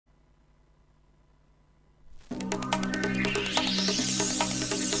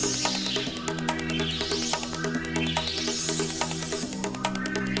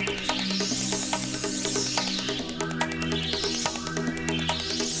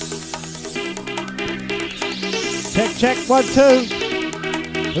Check, 1, 2.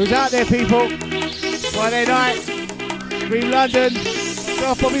 Who's out there, people? Friday night, Scream London,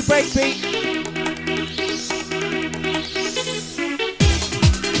 Bobby Breakbeat.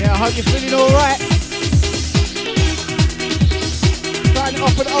 Yeah, I hope you're feeling alright. Starting it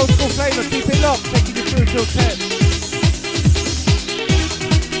off with old school flavour, keep it locked, taking you through till 10.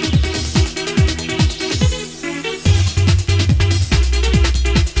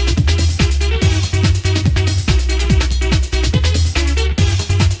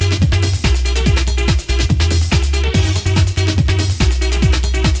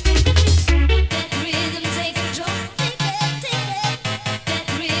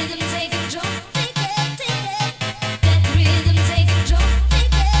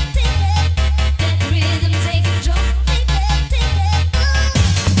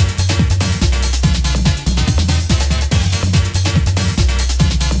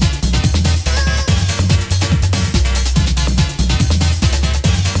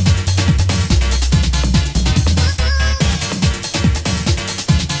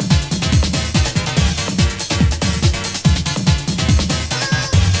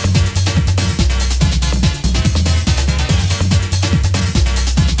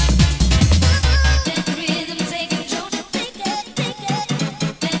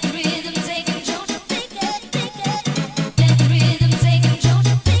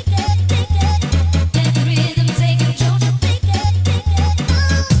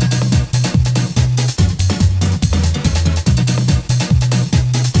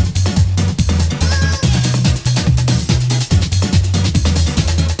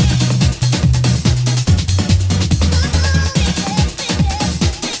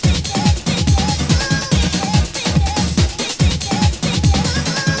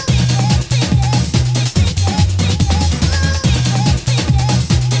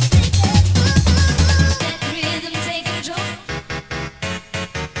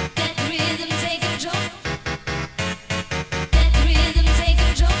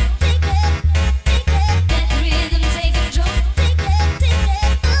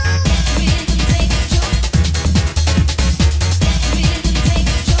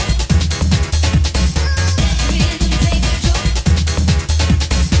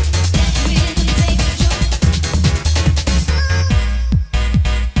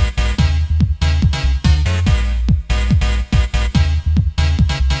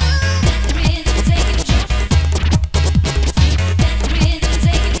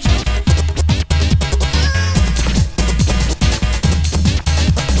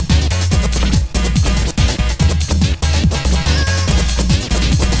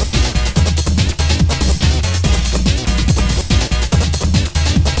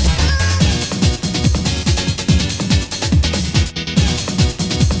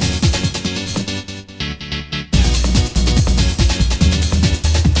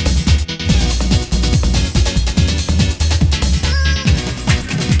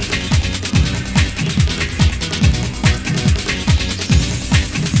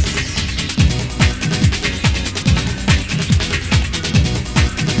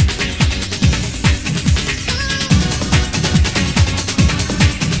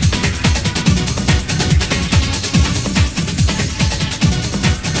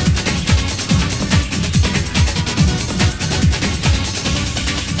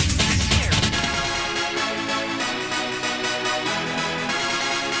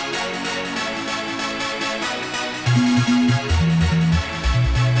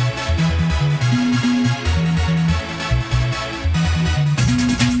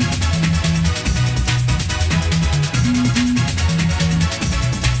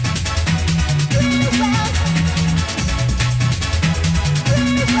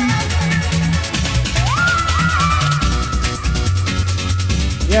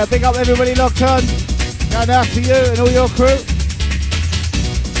 Yeah, big up everybody locked on. Going out to you and all your crew.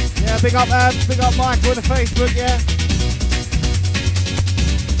 Yeah, big up Abs, big up Michael on the Facebook, yeah.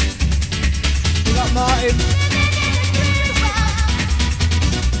 Big up Martin.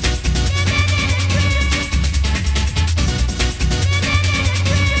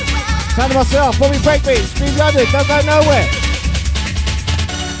 Sound of myself, Bobby Breakbeat, Scream London, don't go nowhere.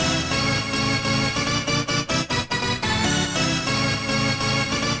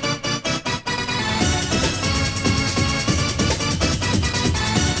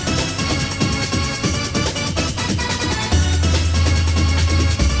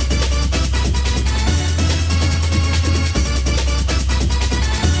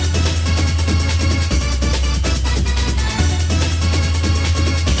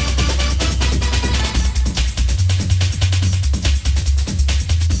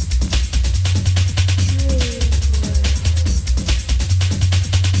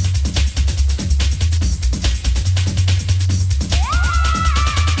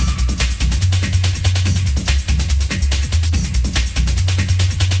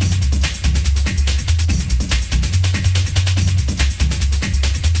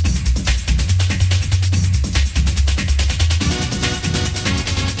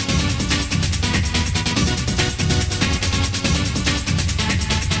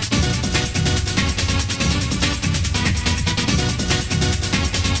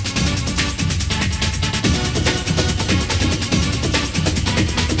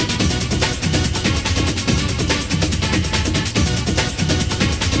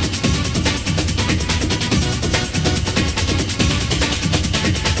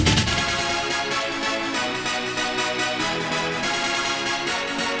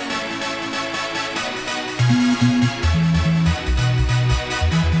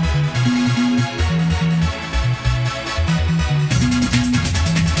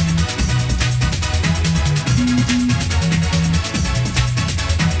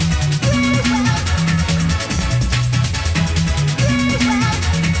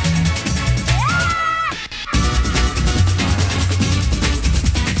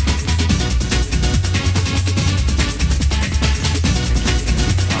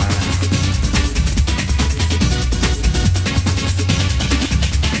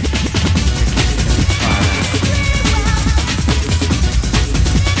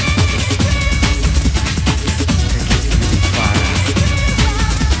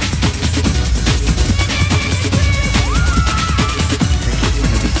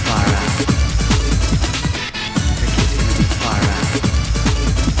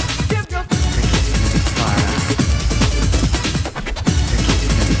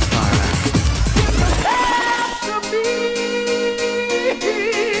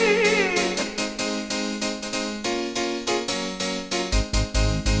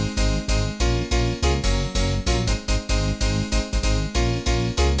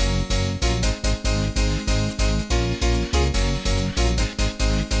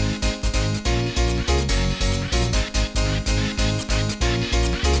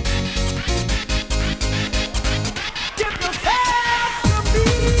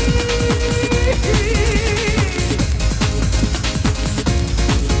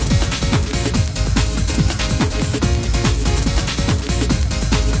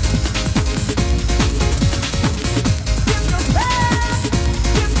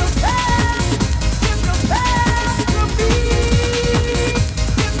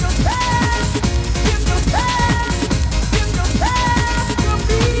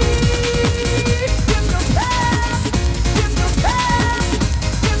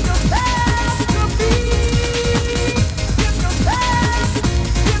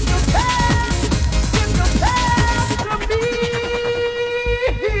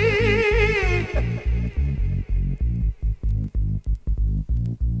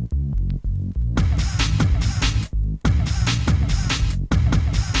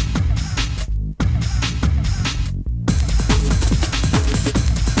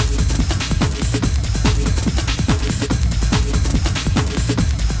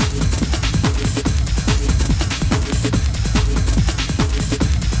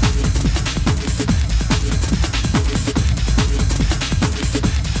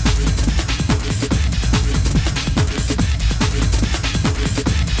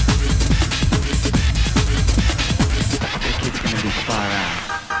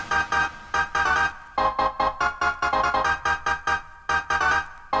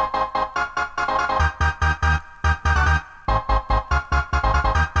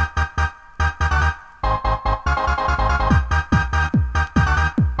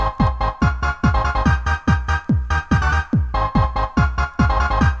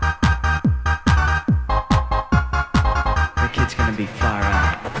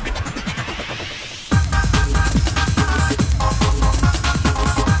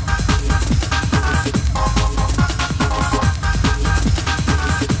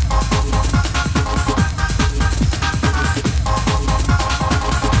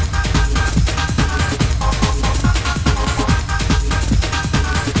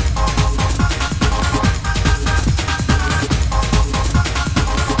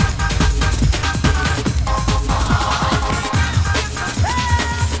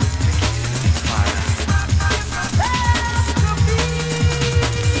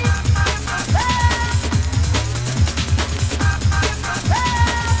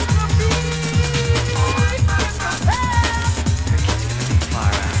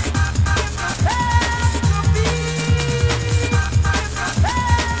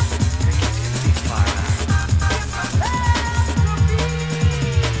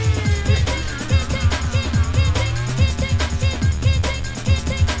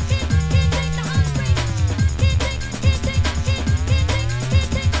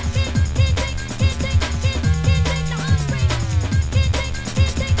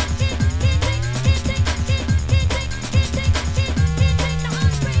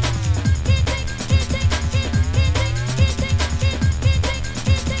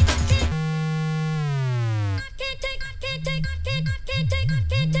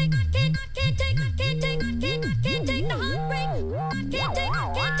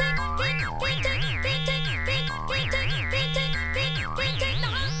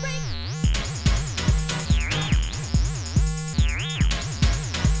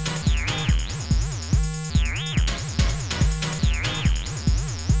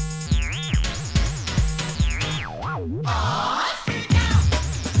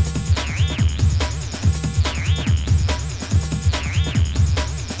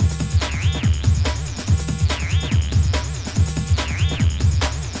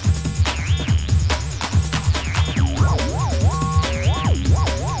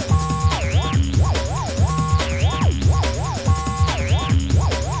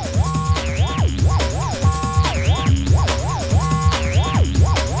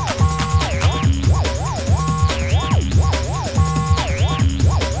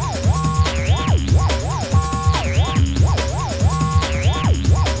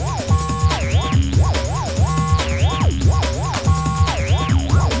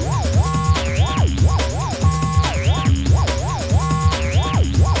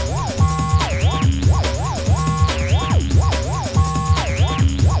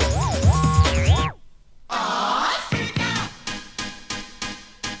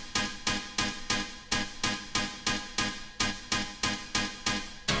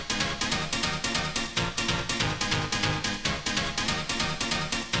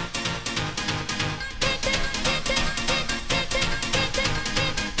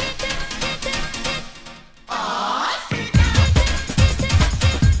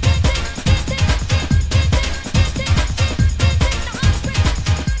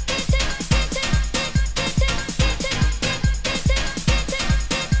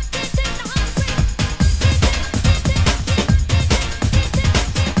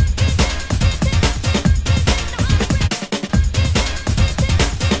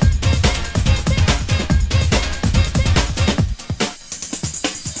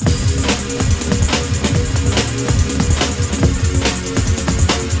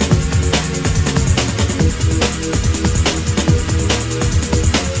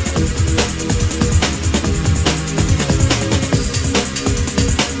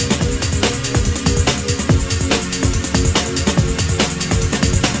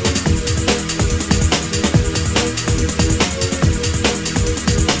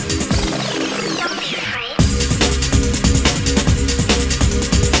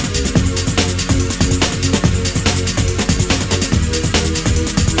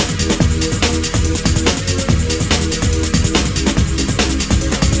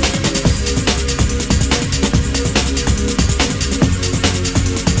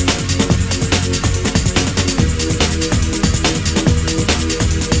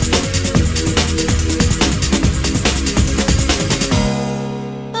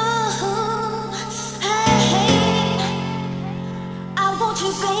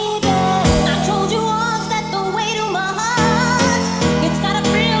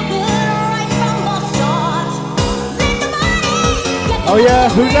 Oh yeah,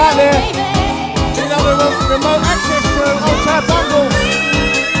 who's out there? You know the remote access to Old Time Bungle.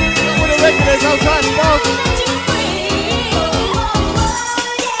 Not one of the regulars, Old Time Smoke.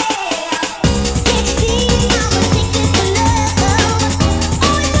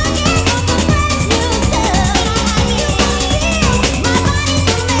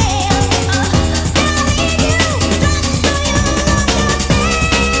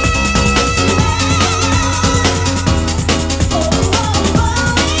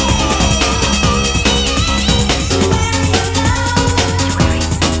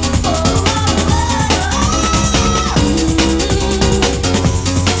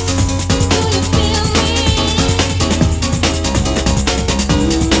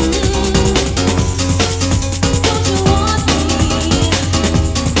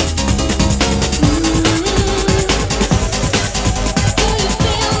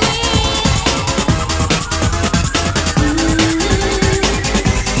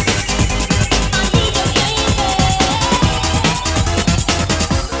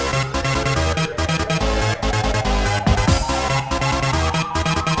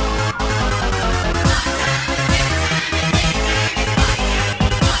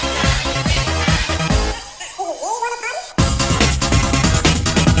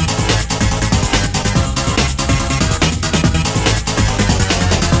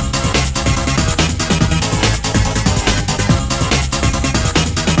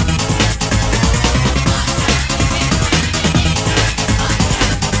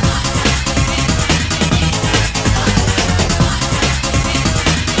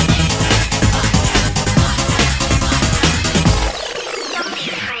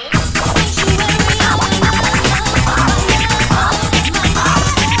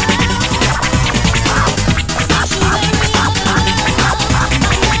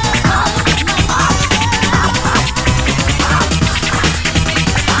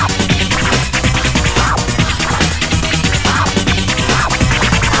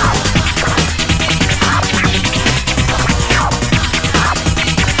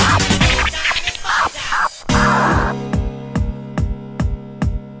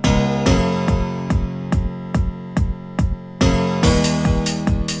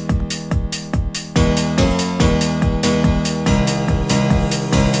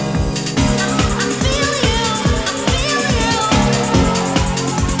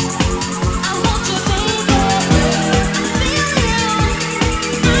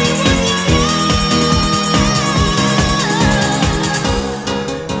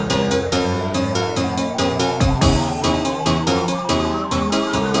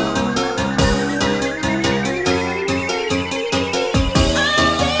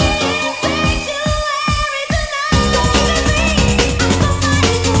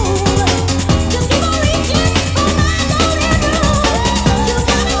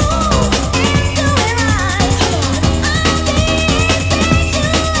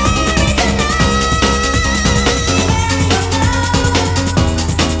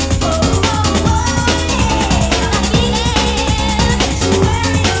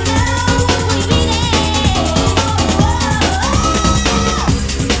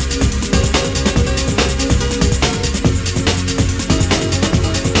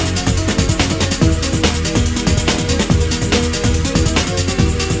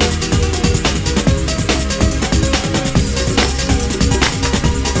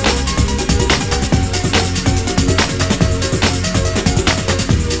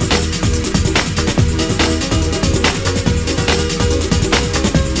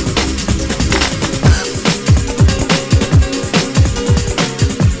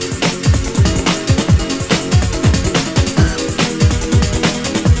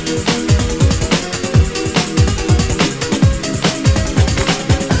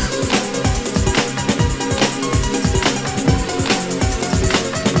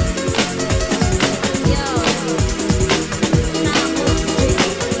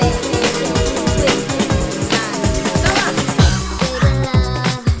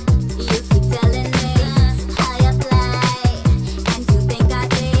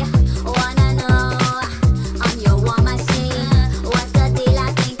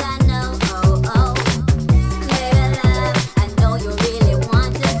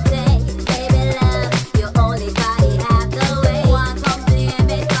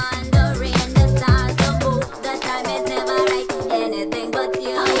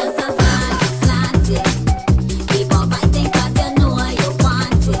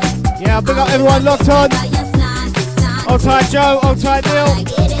 Big up everyone locked on. Old tight Joe, old tight Neil.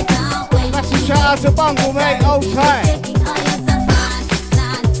 Massive shout out to Bungle, mate. Old tight.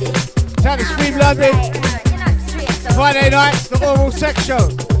 Shout out to Stream London. Friday nights, the Aural Sex Show.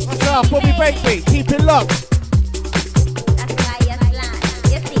 Myself, Bobby Breakbeat, keep it locked.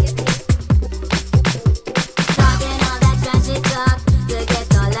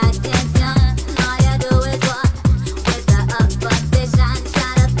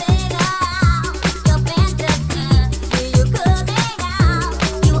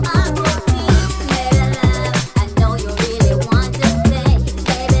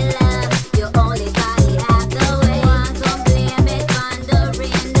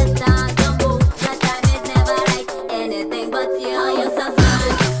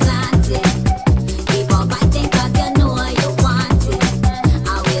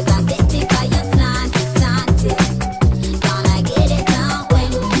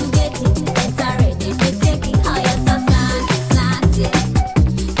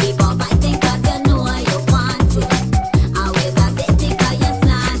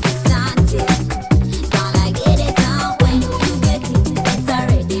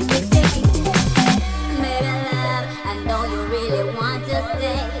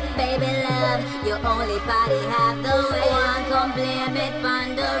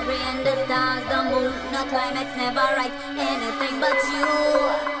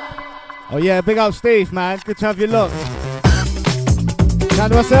 Oh yeah, big up Steve, man. Good to have you look. Down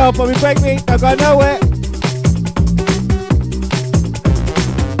to myself, Bobby Breakbeat, don't go nowhere.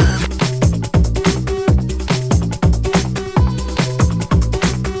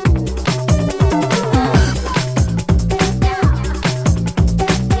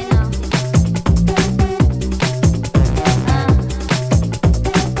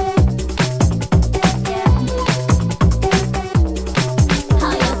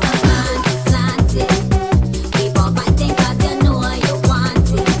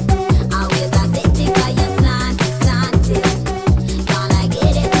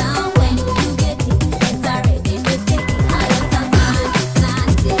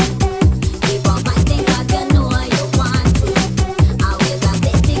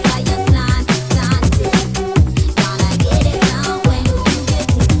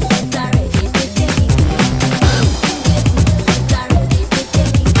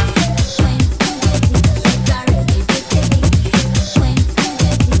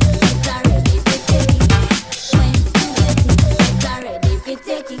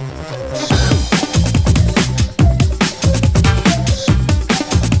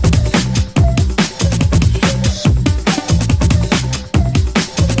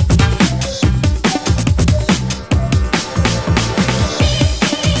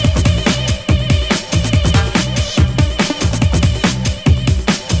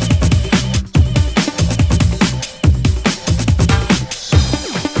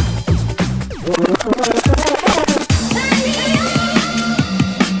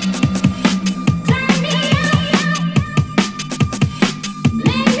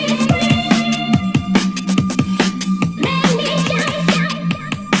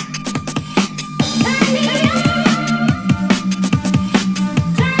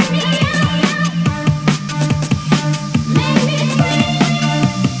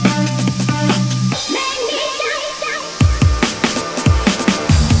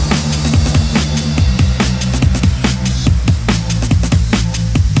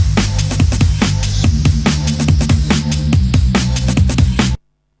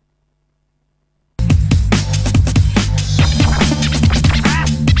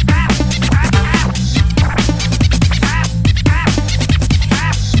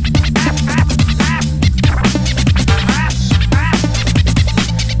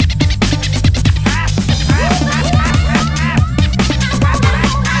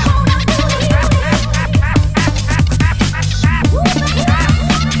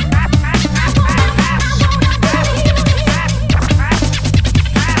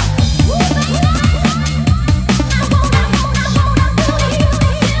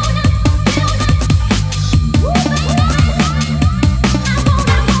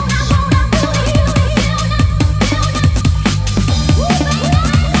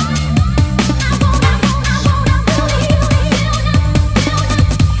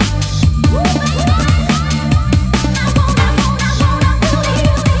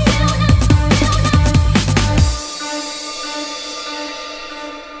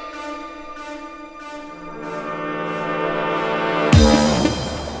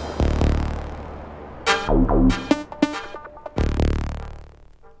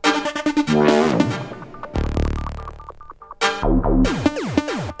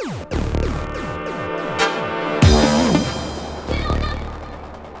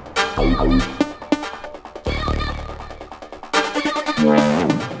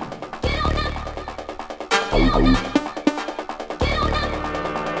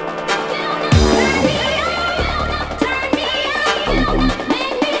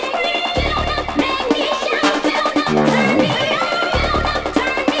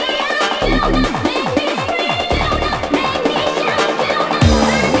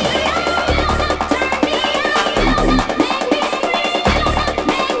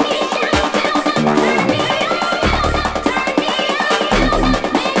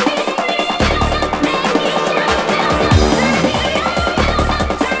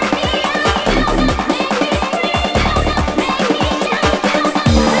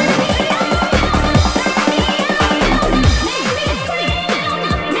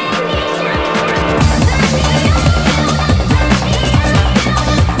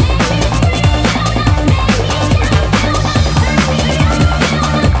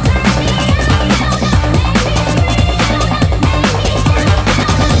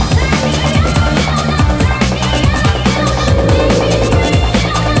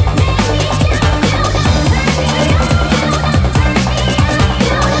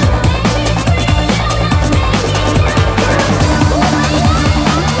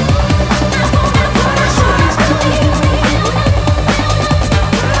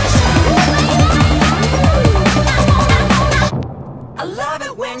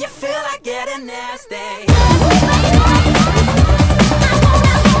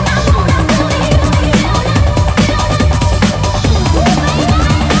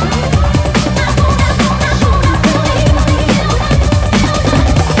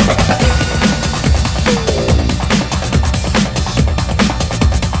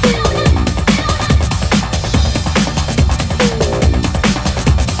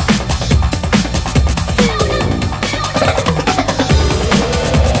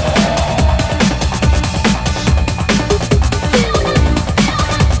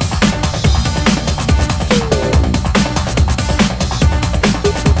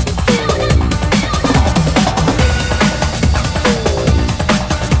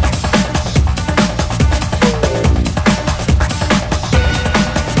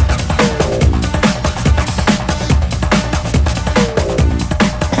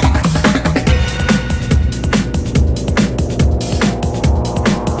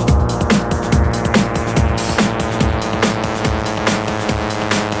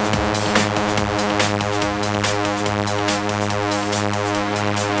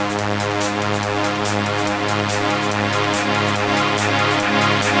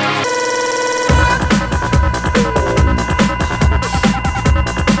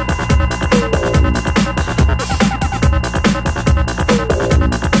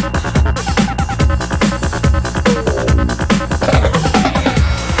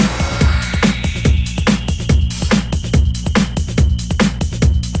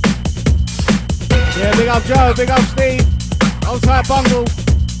 up Joe, big up Steve. Outside Bungle.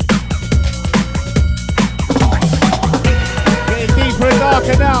 Getting deeper and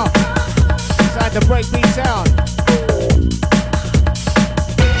darker now. Inside the breakbeat sound.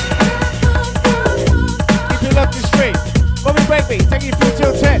 Keep it looking straight. Bobby Breakbeat, take you through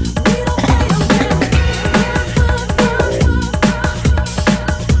till 10.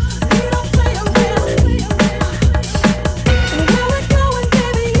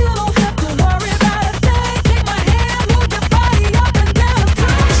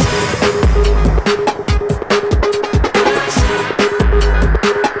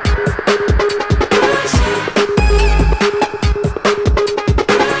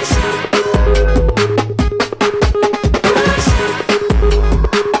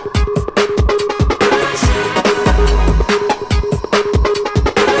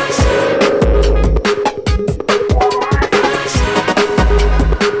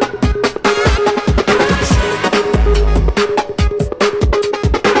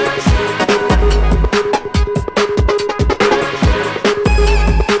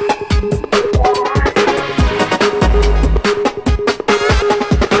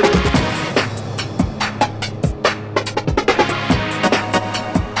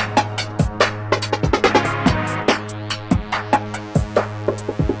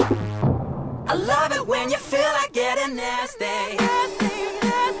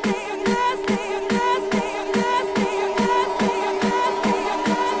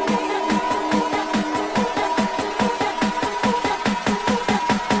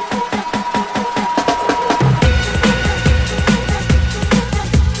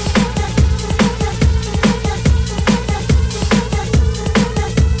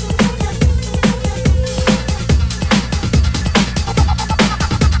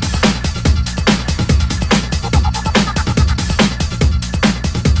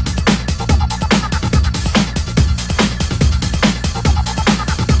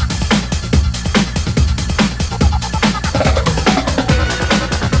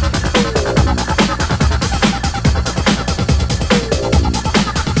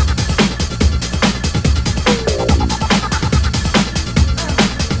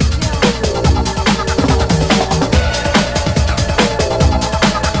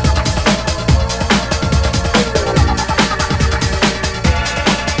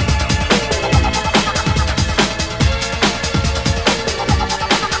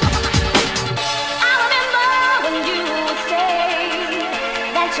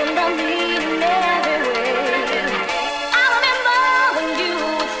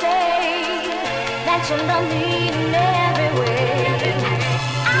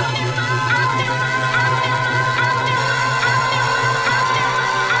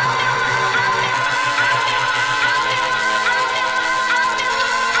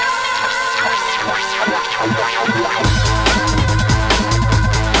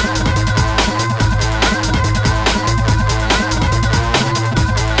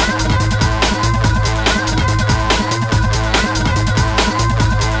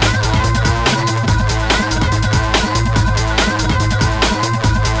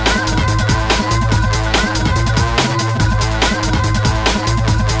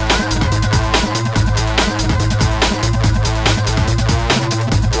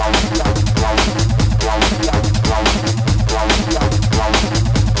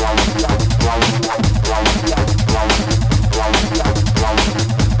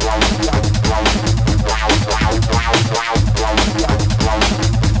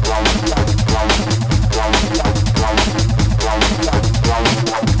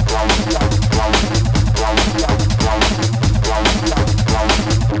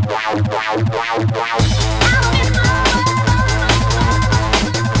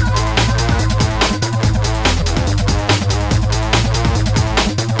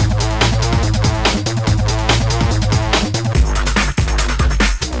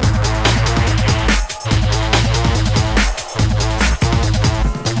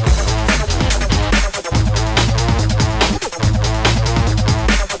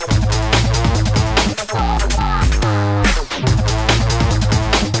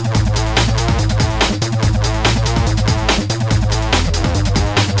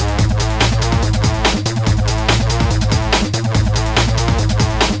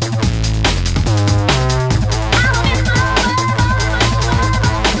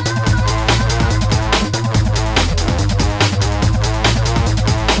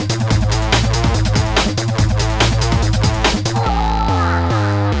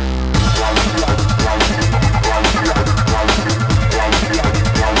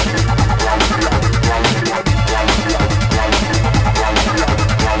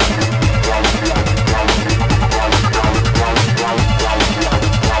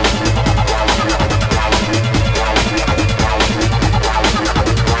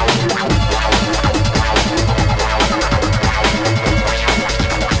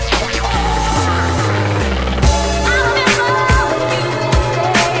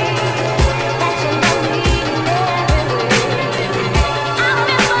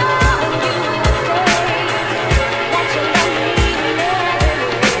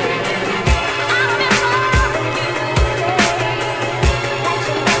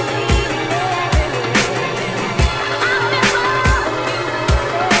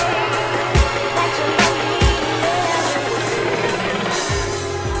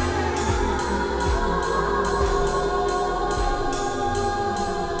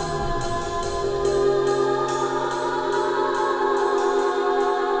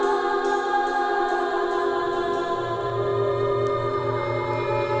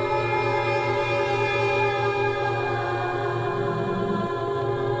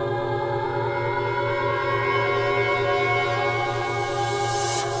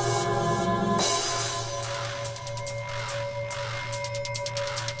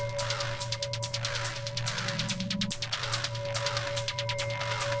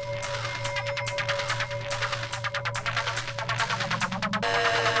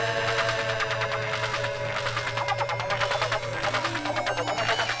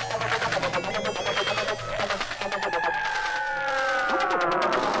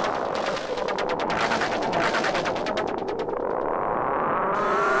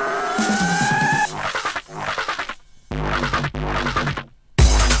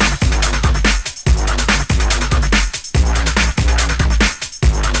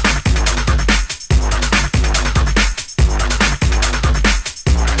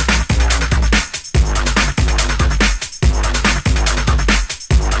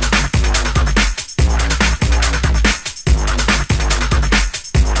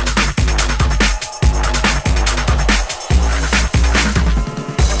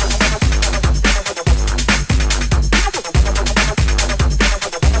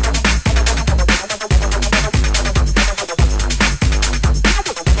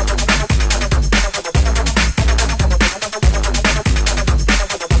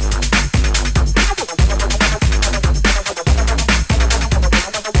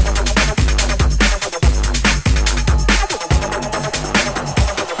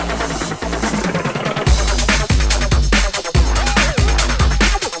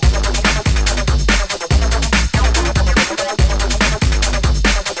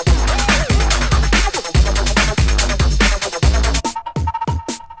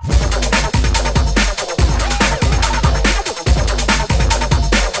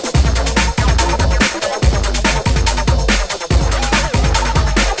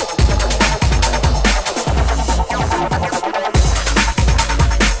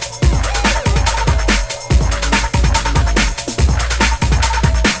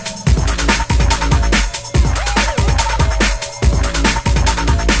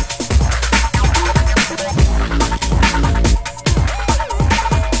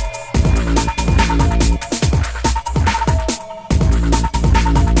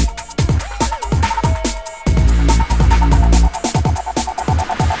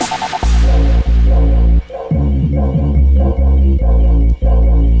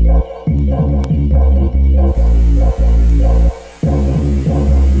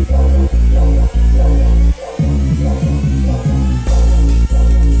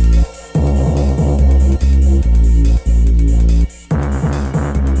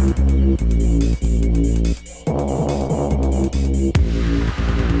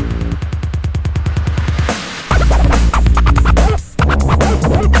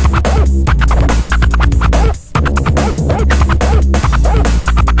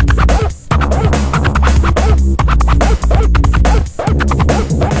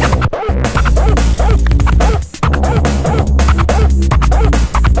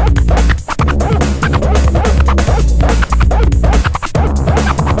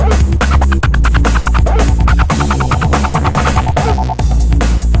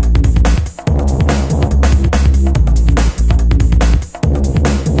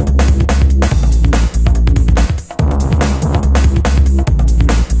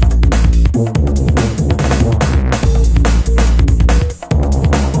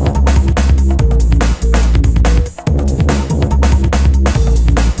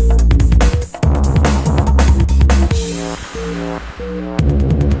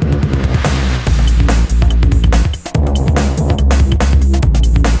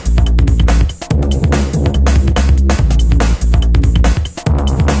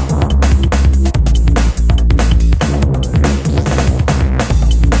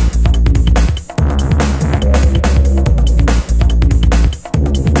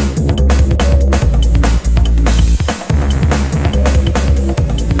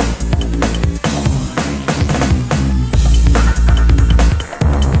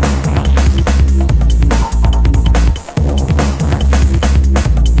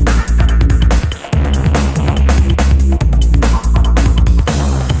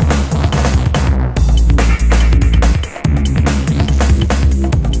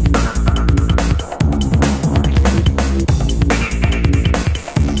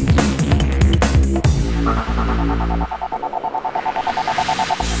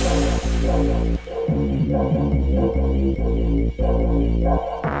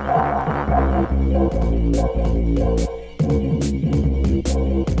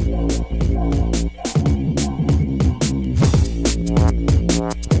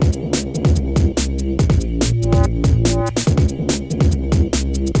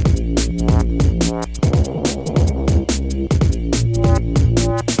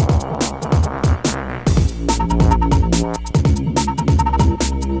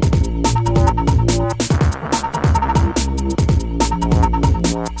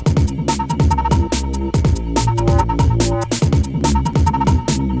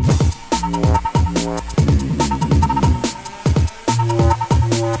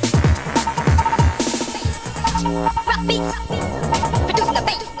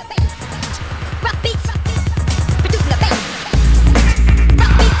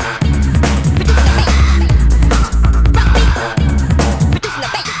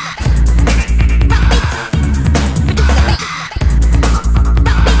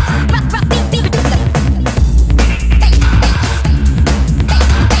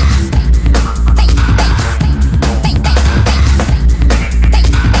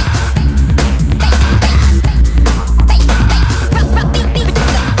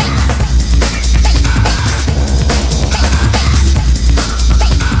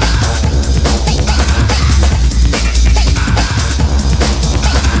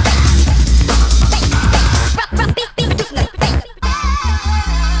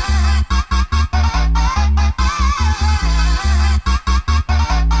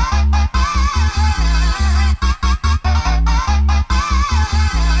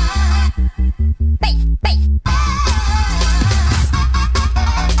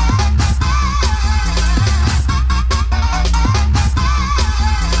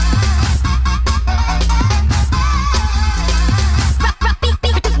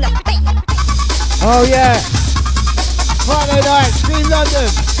 Oh yeah. Friday night, Team London.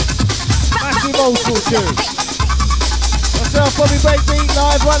 Massive old school tune. Myself, Bobby Breakbeat,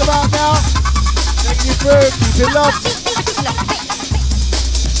 live right about now. Taking you through, keep it locked.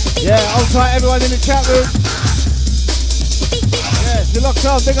 Yeah, hold tight everyone in the chat room. Yeah, if you're locked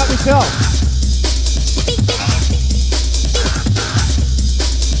on, big up yourself.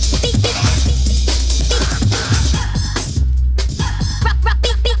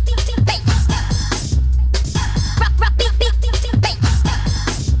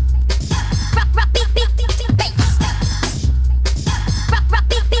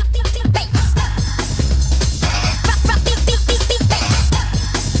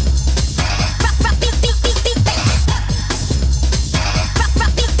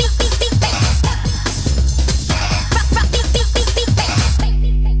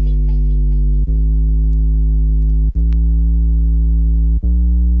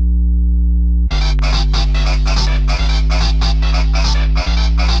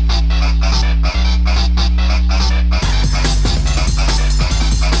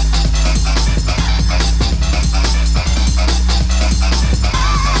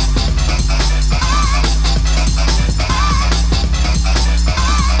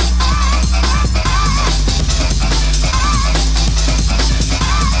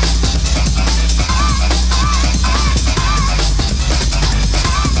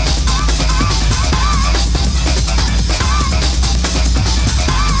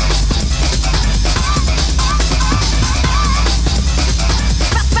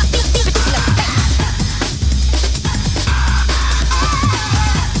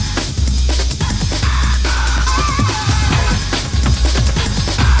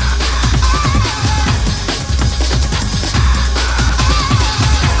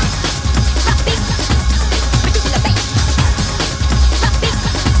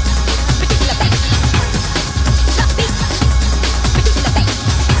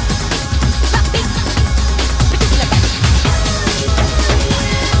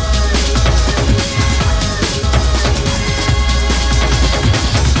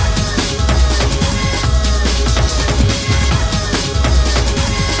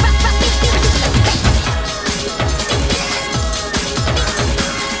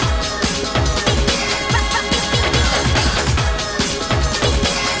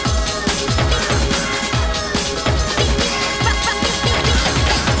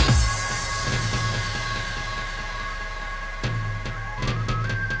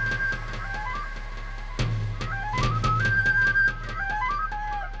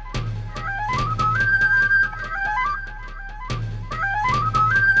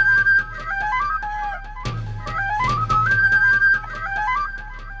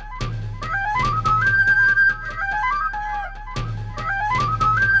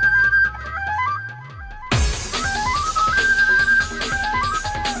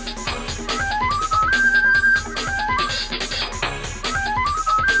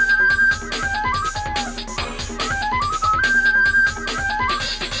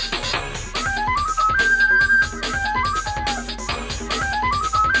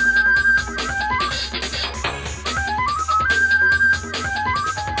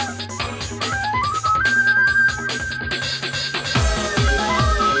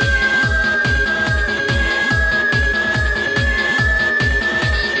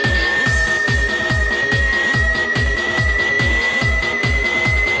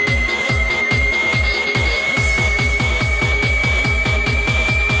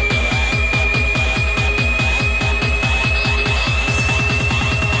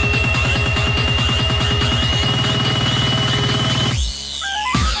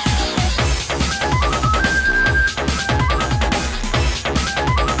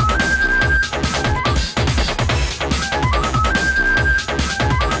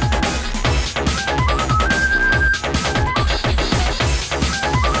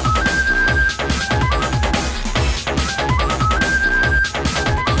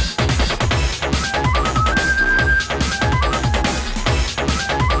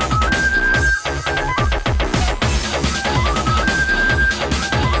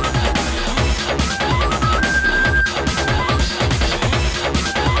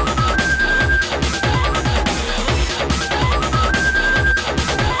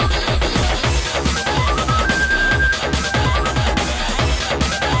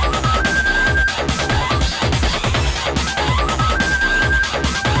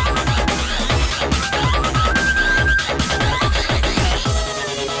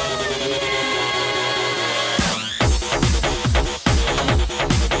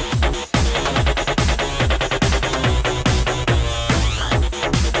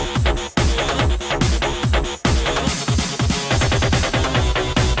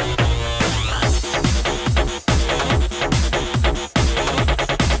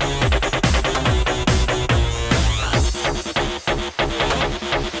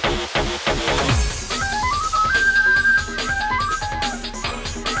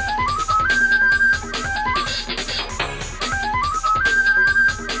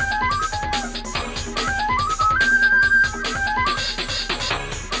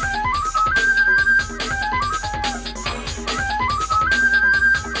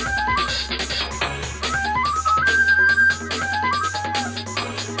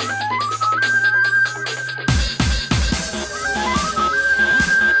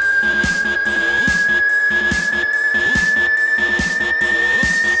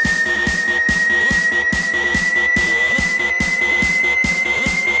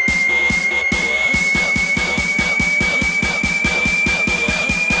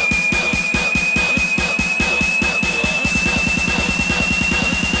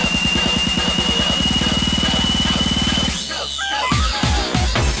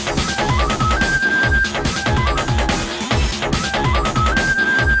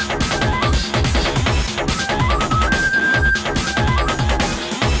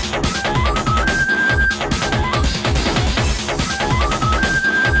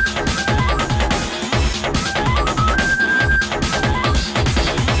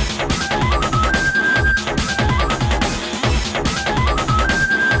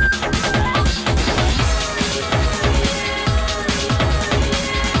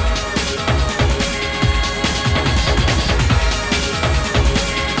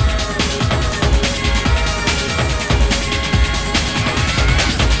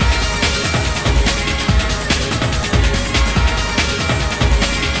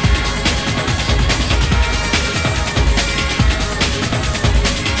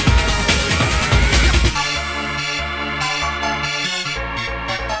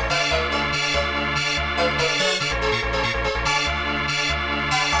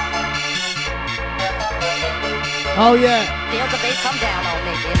 Oh yeah. Feel the bass come down on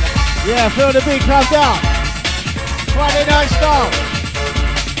me. Yeah, feel the beat come down. Friday night style.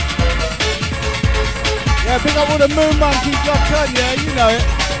 Yeah, pick up all the moon monkeys locked on, yeah, you know it.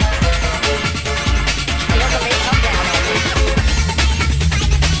 Feel the bass come down on me.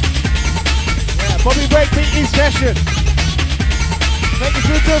 Yeah, Bobby Breakbeat in session. Take you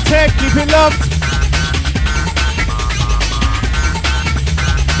through till 10, keep it locked.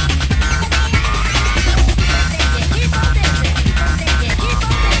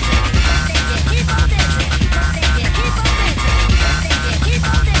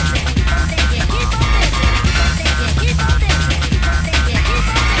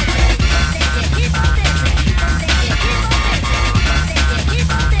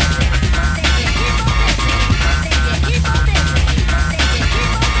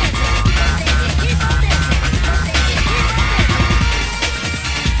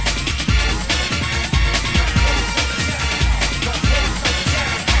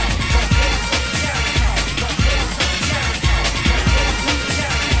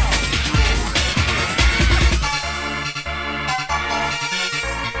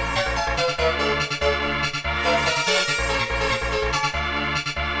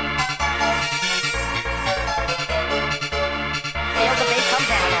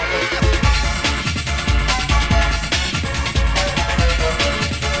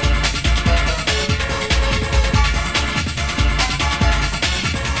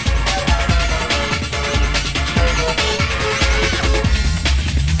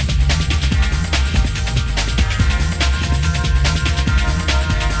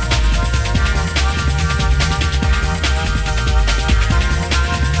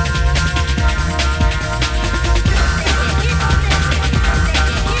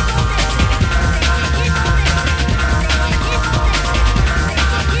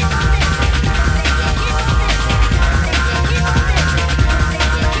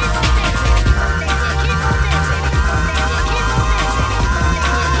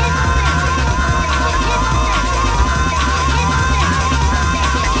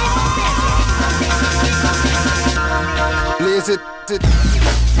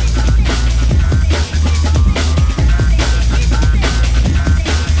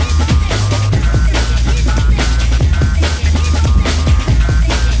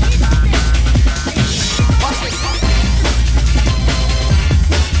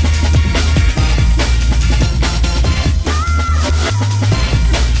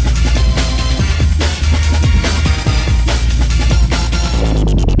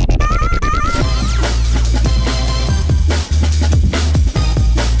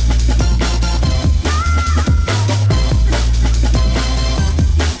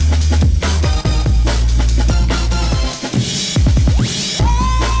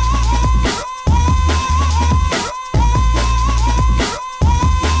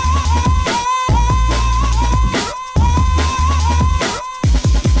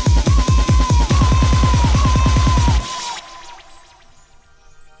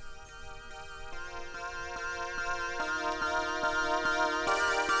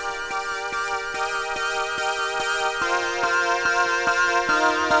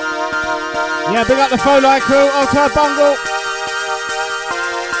 Yeah, big up the phone line crew, Outside Bungle.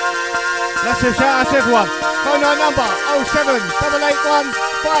 That's a shout out to everyone. Phone line number 07881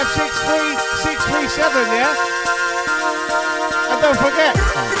 563 637, yeah? And don't forget,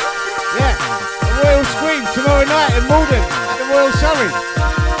 yeah, the Royal Scream tomorrow night in Malden at the Royal Surrey.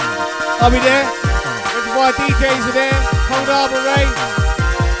 I'll be there. Everybody DJs are there. Cold Harbour Ray.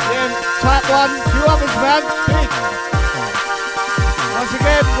 Yeah, Type 1, few others, man. Big. Once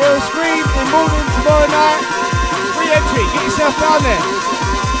again, Royal Scream in Malden tomorrow night. Free entry, get yourself down there.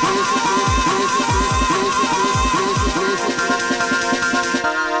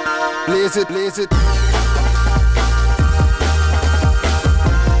 Blaze it.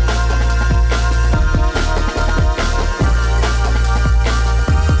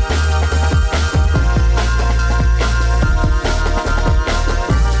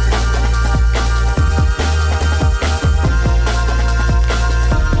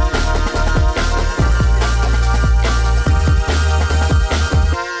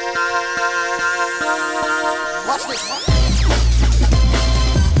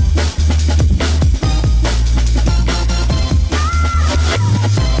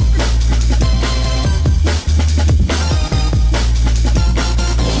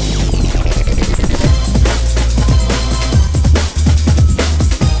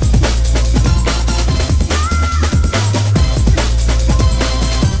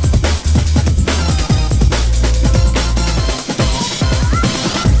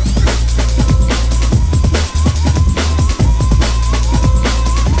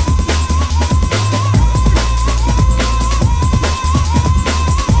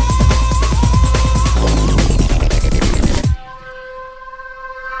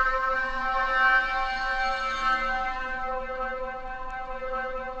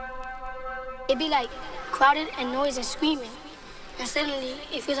 It'd be like crowded and noise and screaming. And suddenly,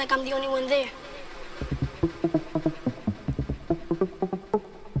 it feels like I'm the only one there.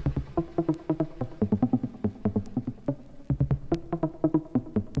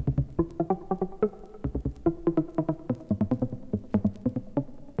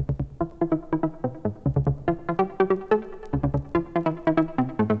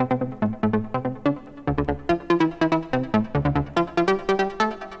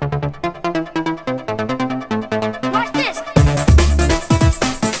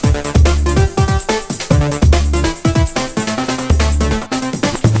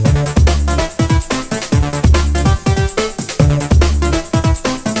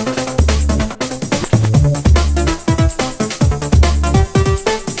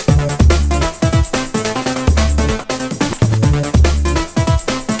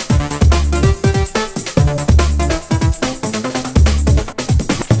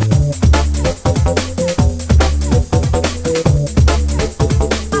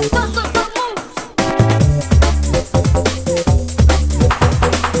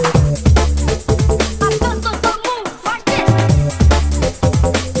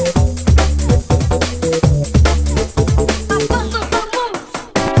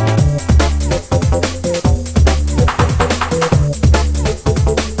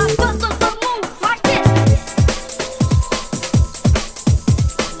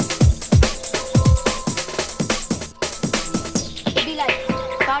 It'd be like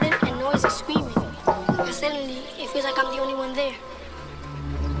crowded and noise and screaming. And suddenly it feels like I'm the only one there.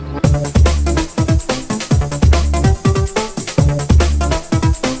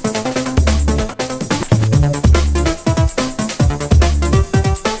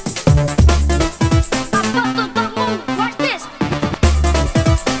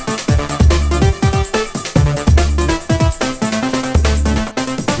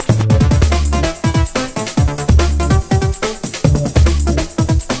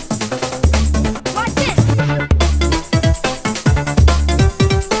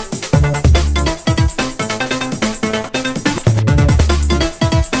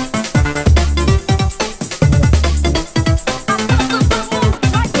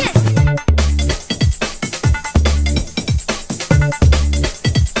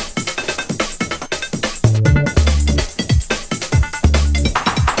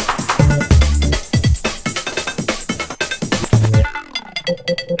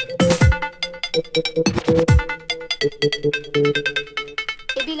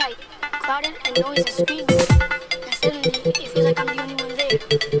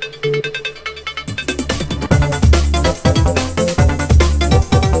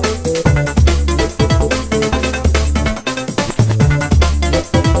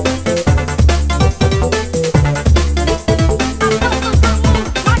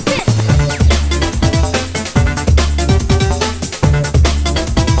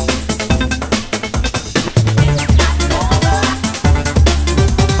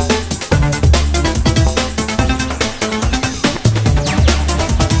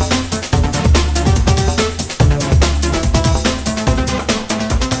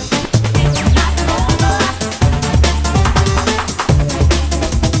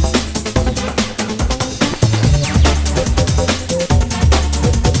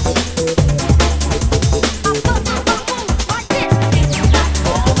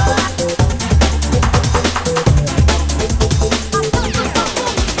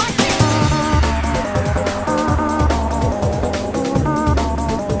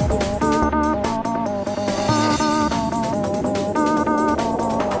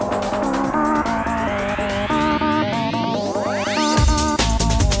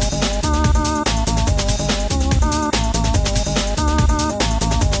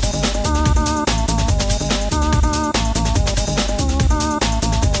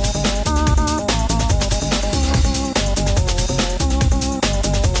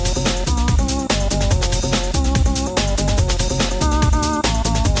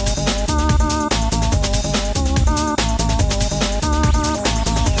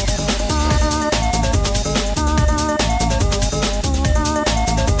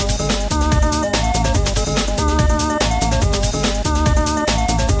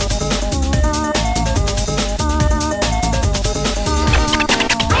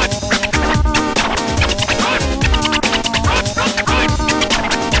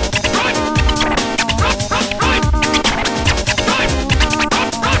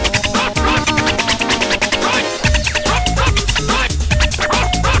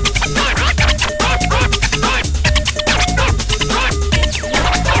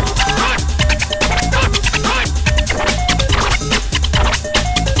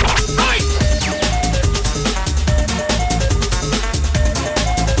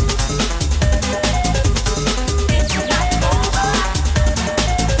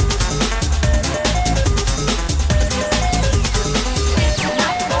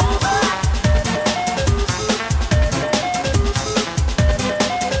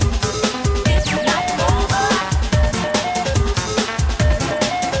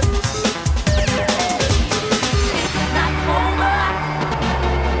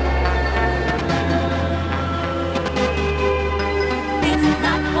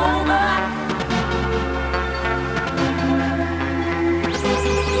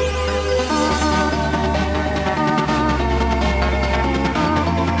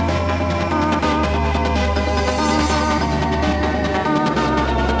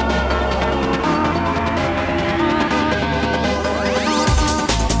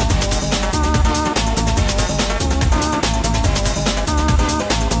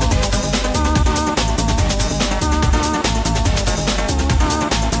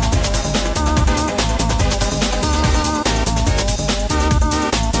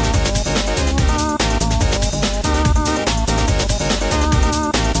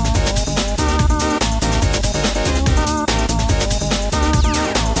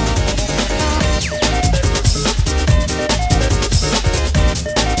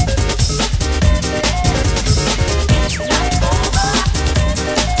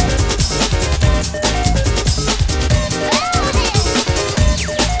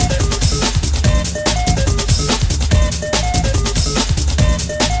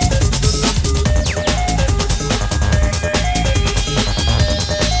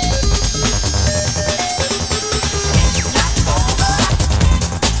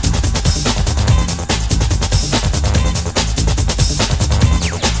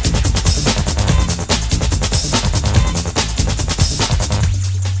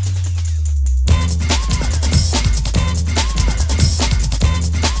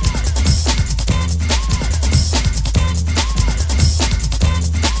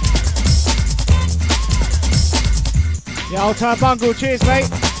 Old time bungle, cheers mate.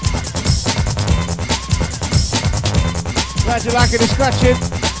 Glad you're liking the scratching.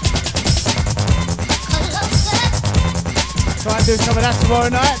 Try and do some of that tomorrow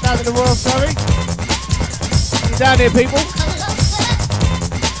night down at the Royal Surrey. See you down here, people.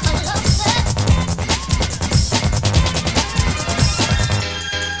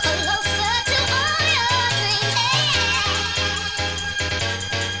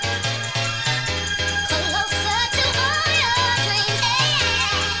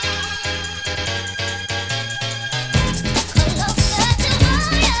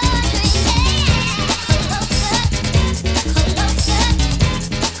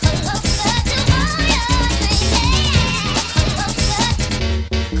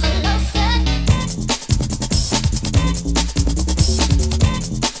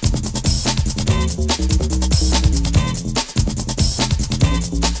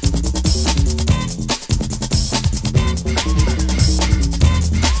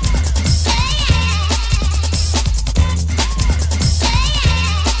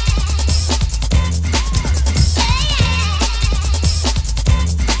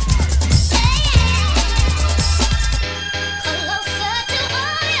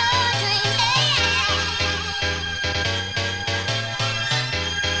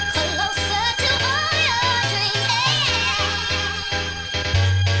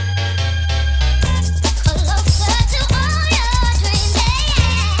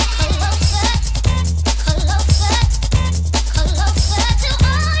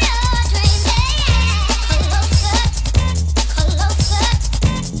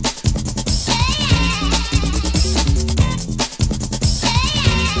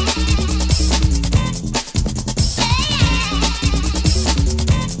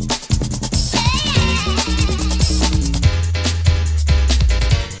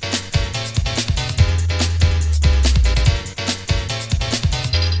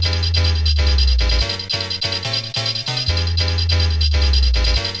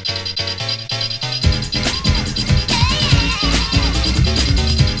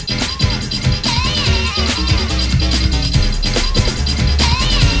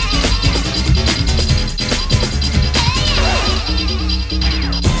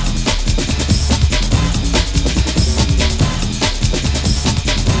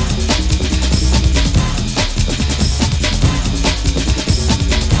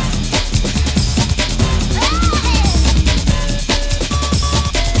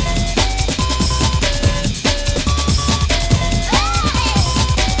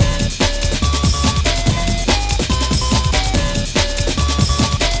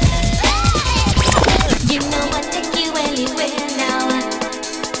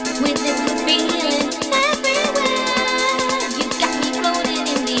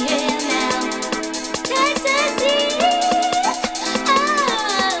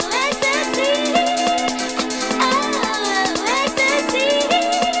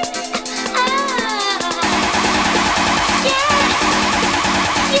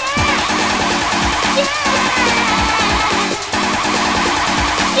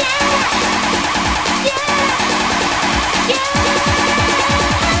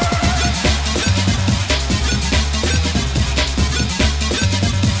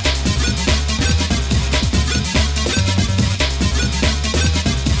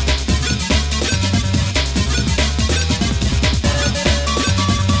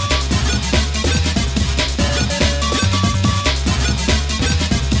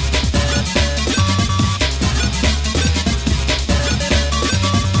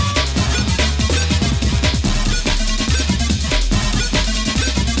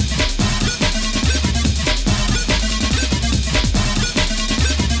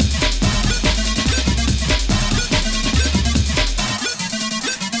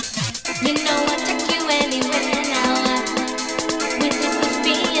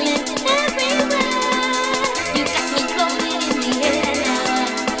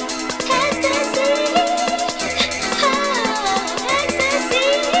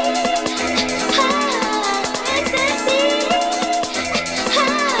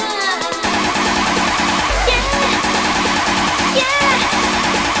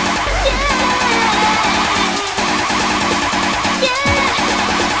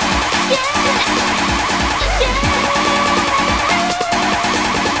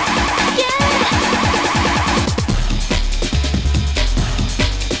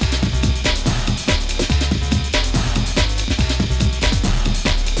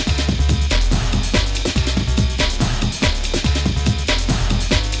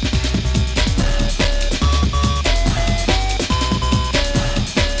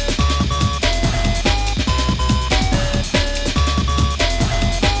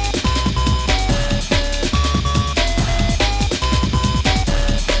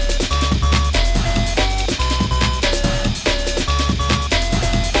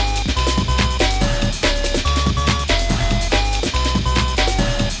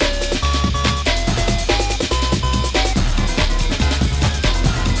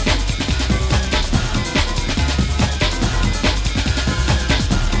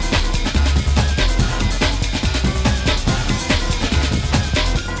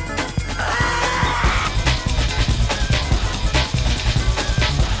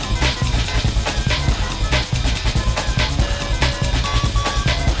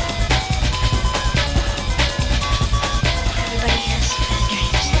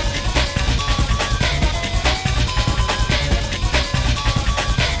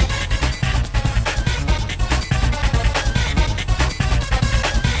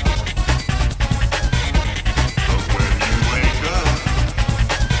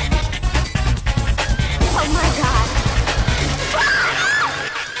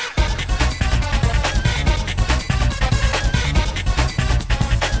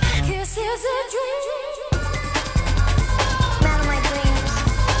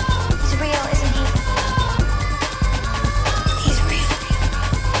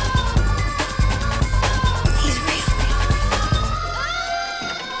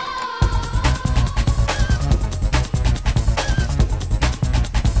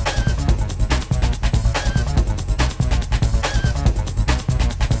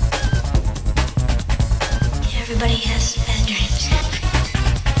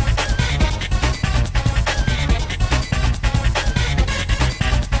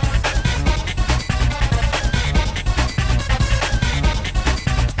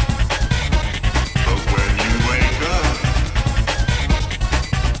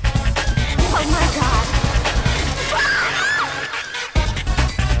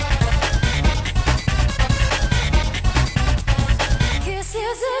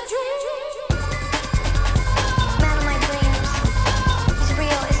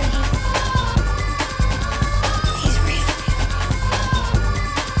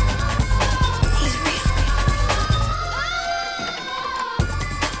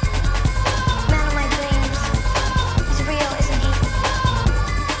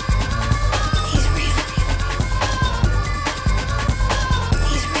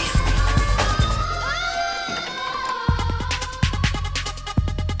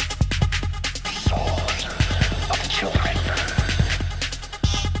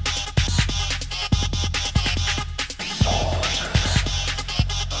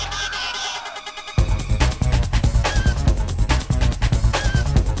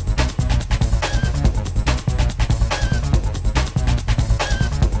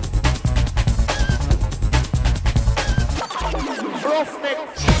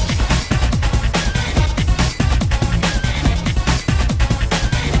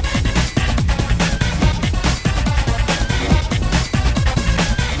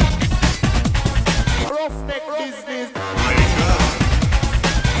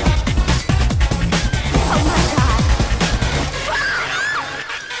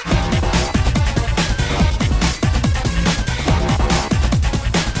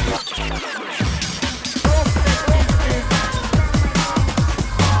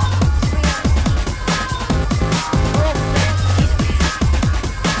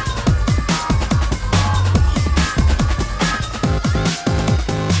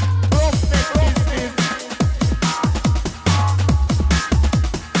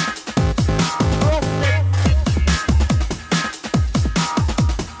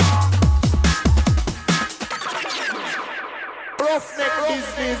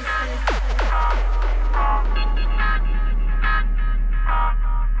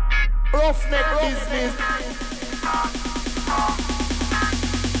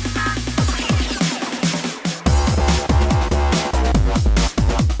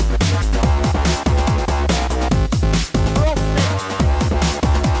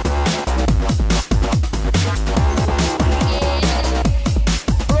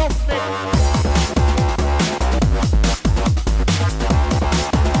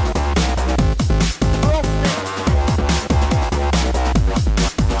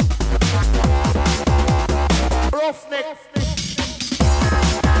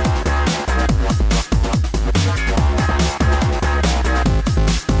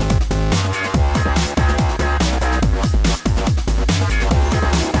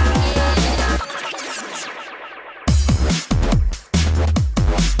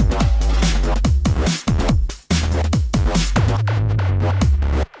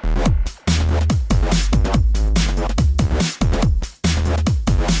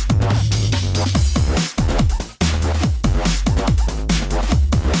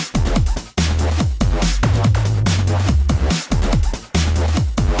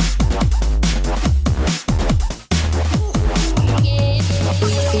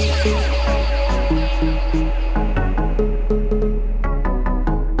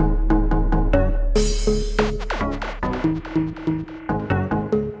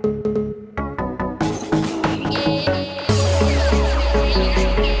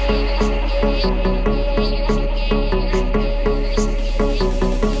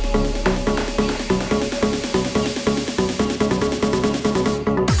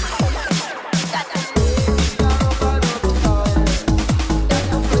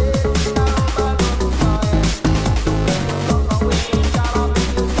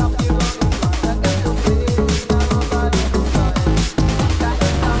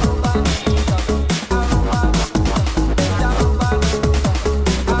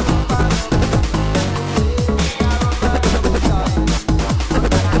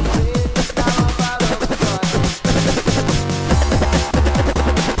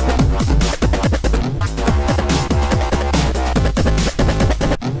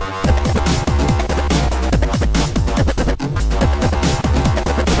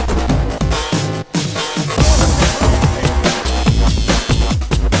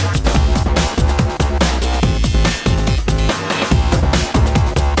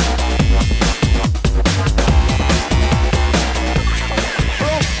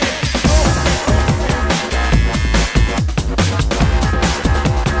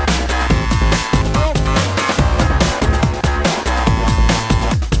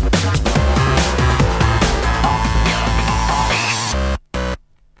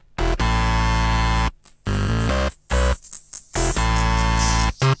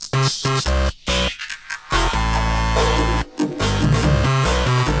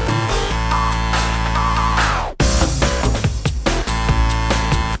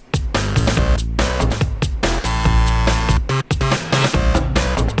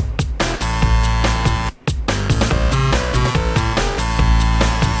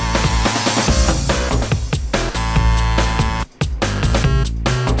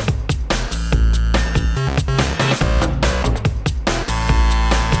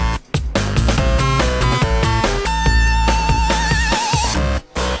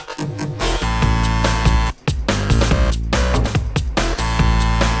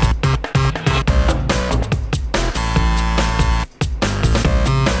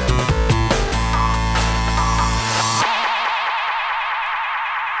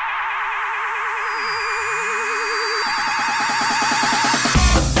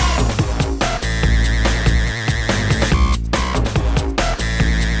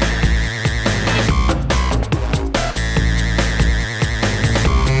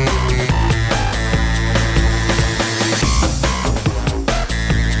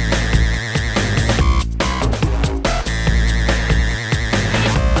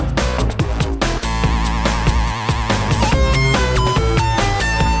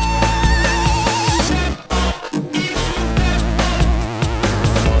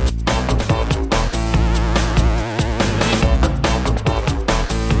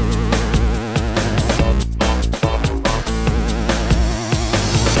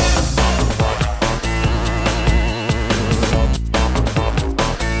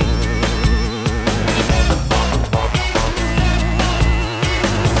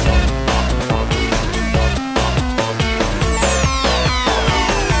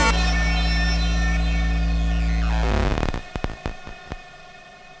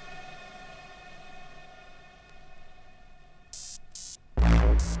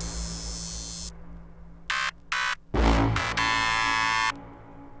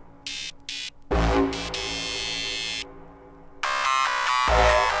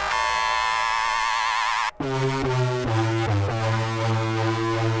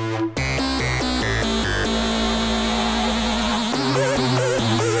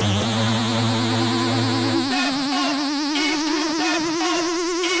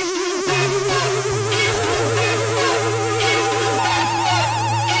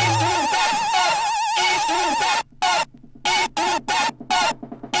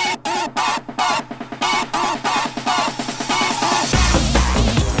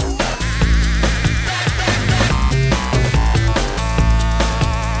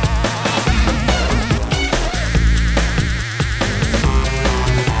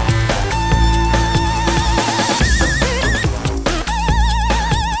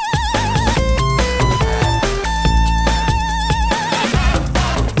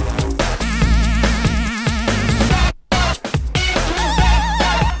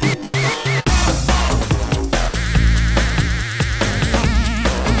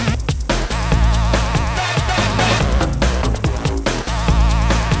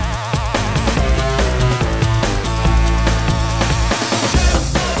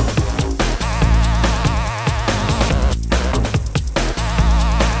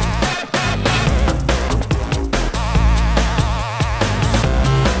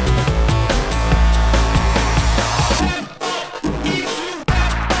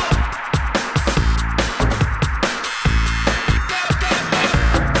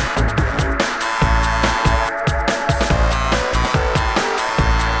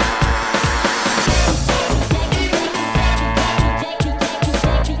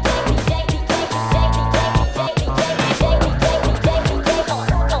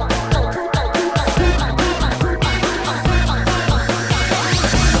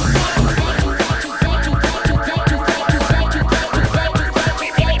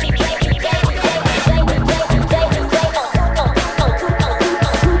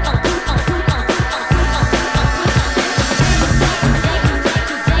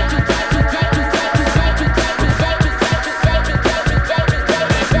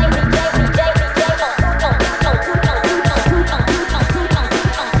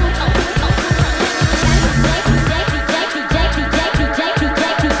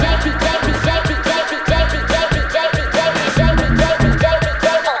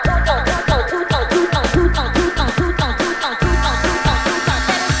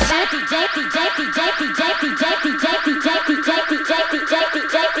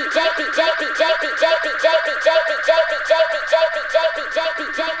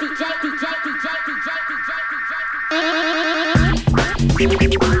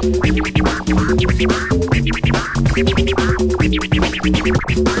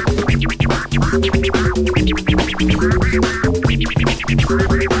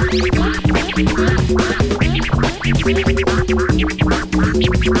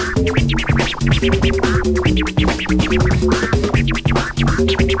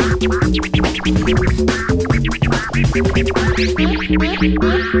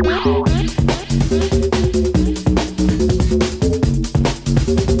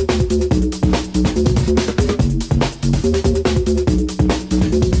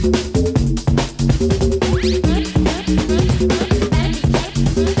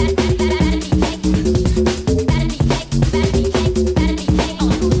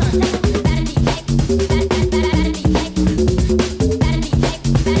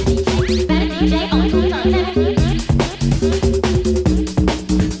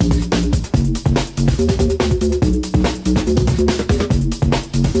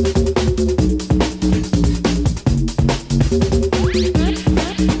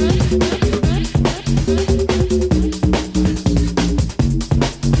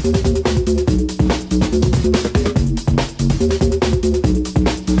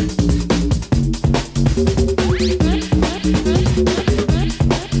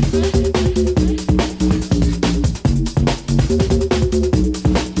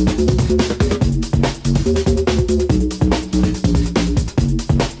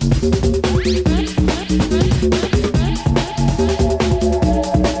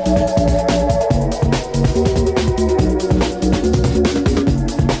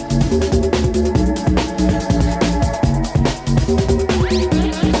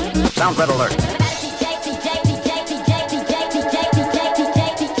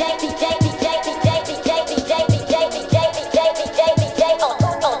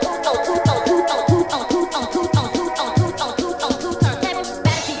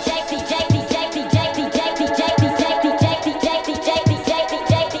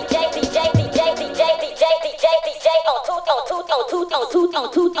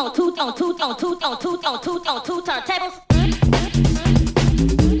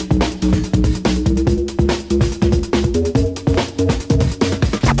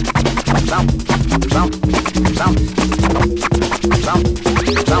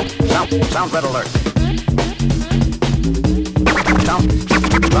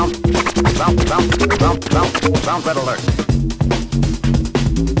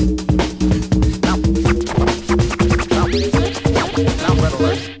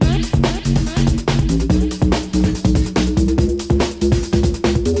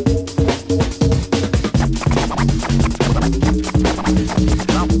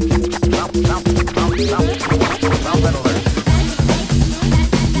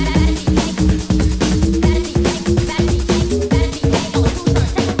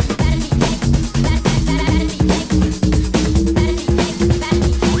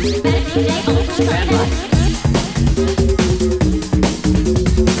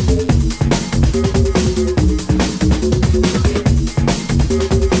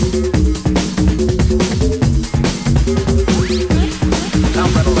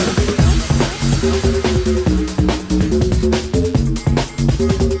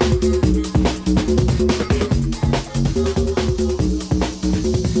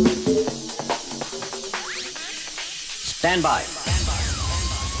 Stand by.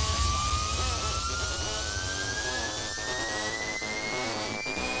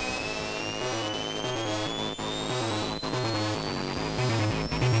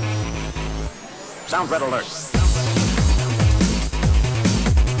 Sound red alert.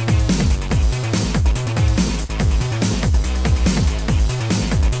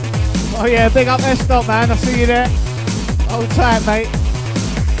 Oh yeah, big up S-Stop, man. I see you there. Hold tight, mate.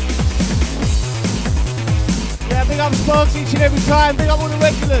 Yeah, big up Sparks each and every time. Big up all the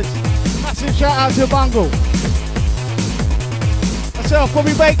regulars. Massive shout out to Bungle. Myself,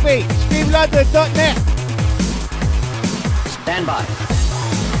 Bobby Breakbeat. ScreamLondon.net. Stand by.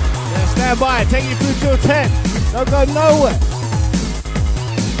 Yeah, stand by. Take you through till 10. Don't go nowhere.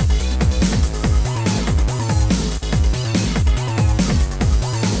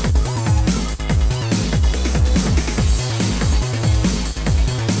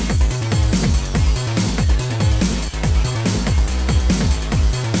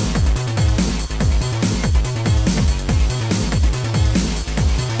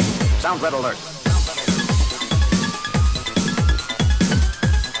 Sound red alert.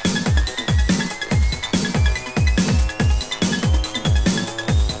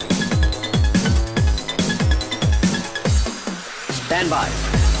 Stand by.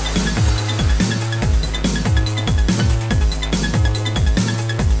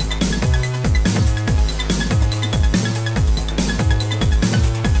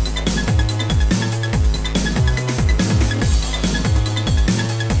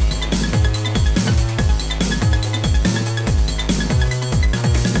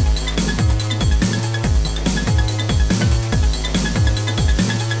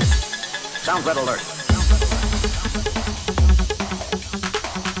 Sound red alert.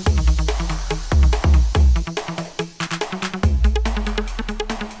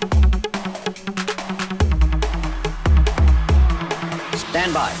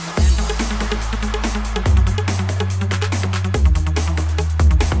 Stand by.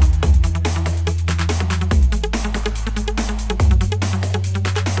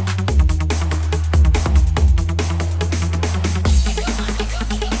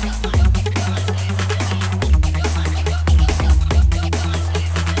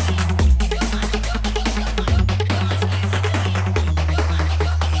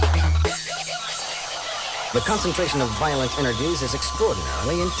 The concentration of violent energies is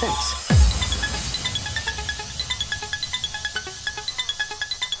extraordinarily intense.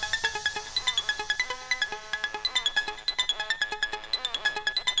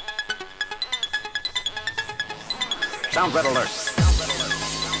 Sound red alert.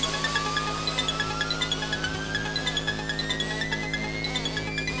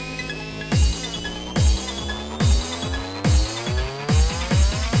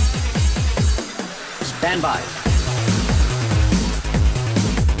 Stand by.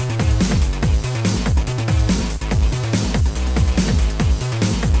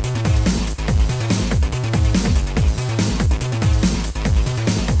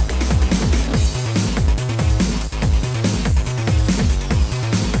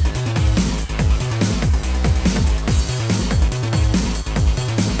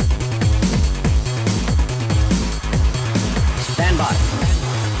 Stand by.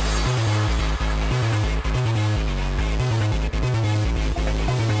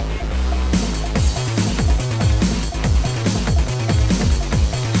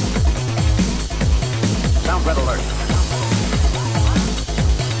 Sound red alert.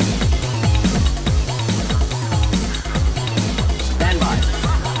 Stand by.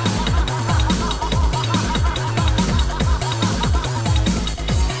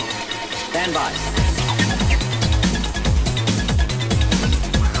 Stand by.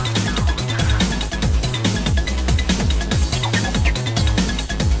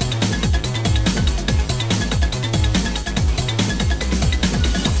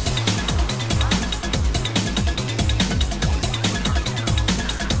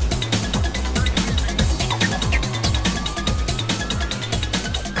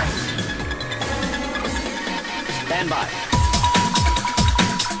 Stand by.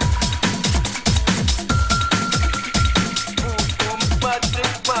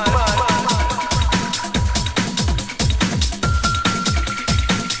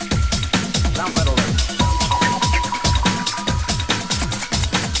 Sound red alert.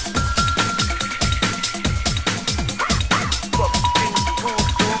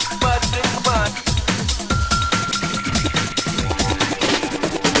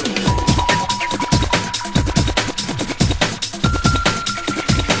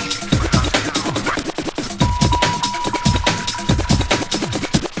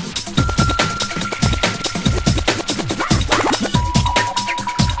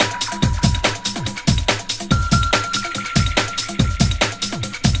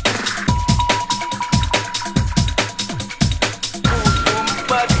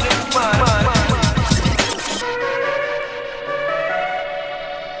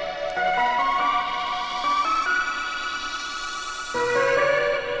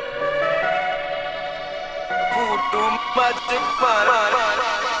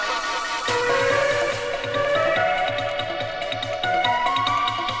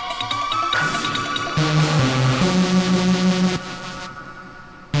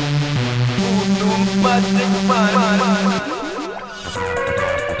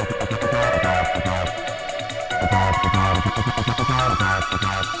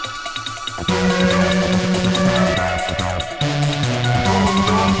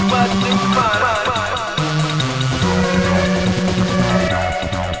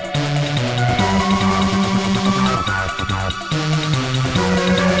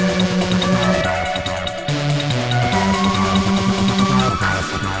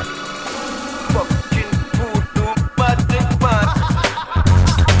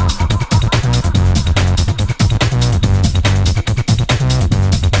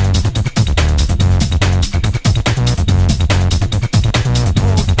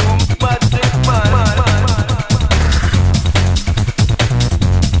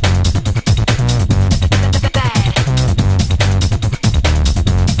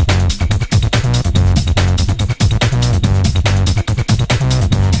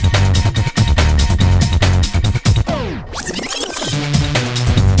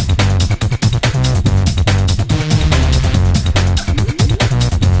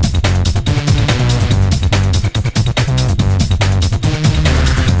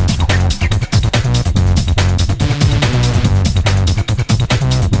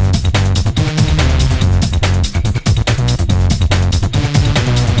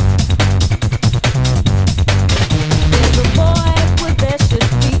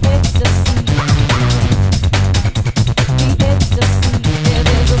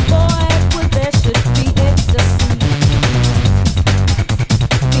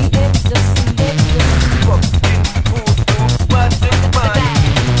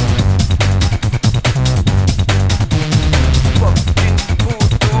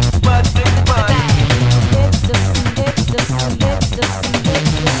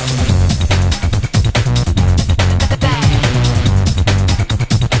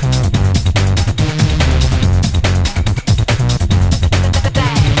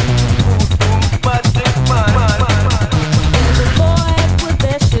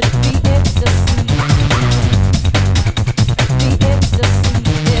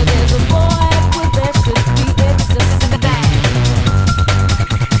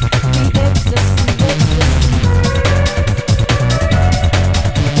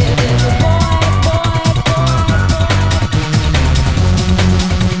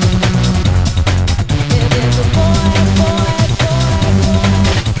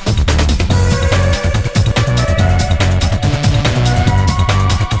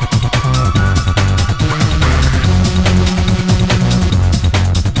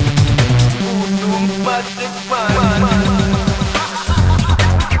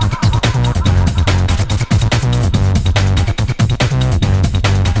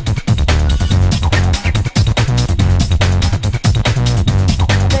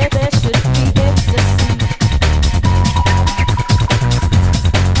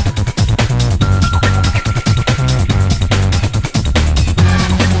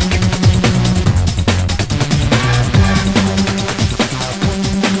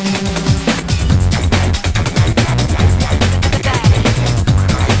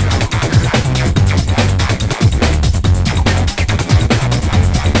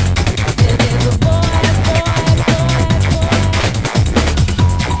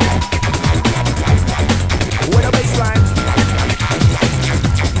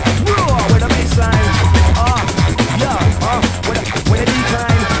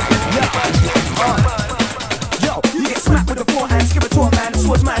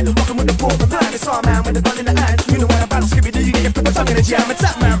 saw man with a gun in the hand. You know when I battle Skibby, do you get your flipper tongue in the jam? It's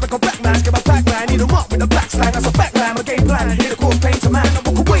that man, break a black man, skip a pack man. Need 'em up with a black slang, that's a fact man. My game plan, here to cause pain to man. I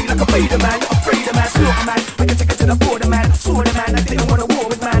walk away like a beta man, you're afraid of man, slaughter man. We can take it to the border man, I saw the man. I didn't want to war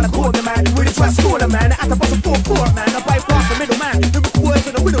with man, I caught the man. Really try to score the man, I had to bust a 4-4 man. I bypass the middle man, lyrical words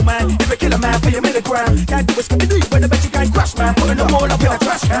to the middle man. If a killer man for your milligram, can't do a Skibby-Doo, but I bet you can't crash man. Putting them all up in a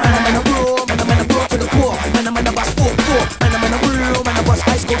trash can. Man, I'm in a raw, man, I'm in a raw to the core. Man, I'm in a bust 4-4, man, I'm in a real, man, I bust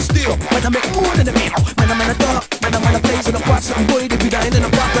high school steel. Man, I make more than a meal, man, I'm in a dark, man, I'm in a blaze in a pot. Some boy, they be dying in a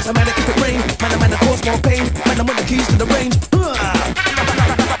pot, cause I'm in a if it rain. Man, I'm in a cause more pain, man, I'm on the keys to the range.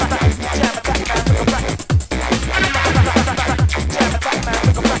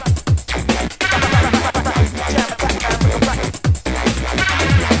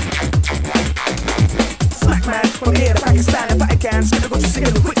 Slack man, from here to Pakistan, if I can, still go to sing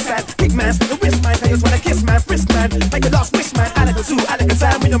in the quicksand. Kick man, still the wrist man, players wanna kiss man, frisk man, make a last wish man. Alaka zoo, Alaka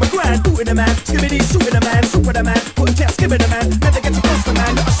Sam, we know my grind, booting the man, Skibby-Dee, shooting the man, super the man, putting tail, skimming the man, never get to close the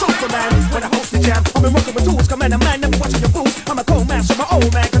man, not a sofa man. When I host the jam, I've been rocking with tools, come on, a man, never watching your fools. I'm a cold man, show my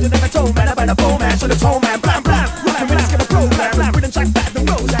old man, cause you never told man, I'm a bow man, show the toe man, blam blam, rockin' with a skip a pro man, blam, rhythm track back the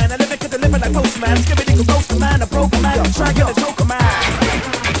rose, and I live it to deliver like postman, Skibby-Dee can roast the man, a broken man, try and get a joker man.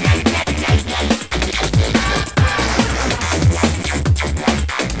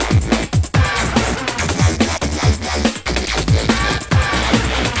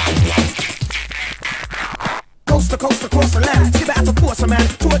 Coast across the land, skip it out to Portia man,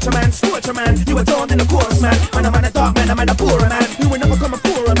 torture man, scorcher man. You were dawned in the chorus man, man I'm a dark man, I'm a poorer man. You will never come a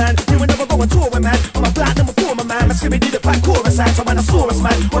poorer man, you will never go on tour with man. I'm a platinum performer man, my Skibby-Dee the fat chorus man. So I'm a Saurus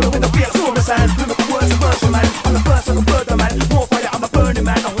man, rolling with the fear Saurus man. Lyrical words and verse man, I'm the first like a burger man. More fire, I'm a burning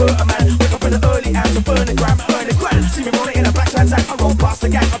man, I hurt a man. Wake up in the early hours, a burning gram, earning grand. See me rolling in a black transact, I roll past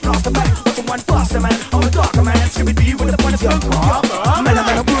the gang, I blast the back. Watching one faster man, I'm a darker man. Skibby-Dee with the fun is young car. Man, I'm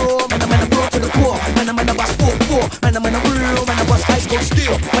in a bro, man, I'm in a bro to the core. Man, I'm in a bus 4-4, man, I'm in a real, man, I bust high school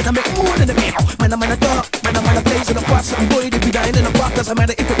steel. Man, I make more than a meal, man, I'm in a dark, man, I'm in a blaze in a pot. Some boy, they be dying in a pot, cause I'm in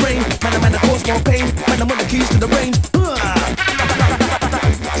a if it rain. Man, I'm in a cause more pain, man, I'm on the keys to the range.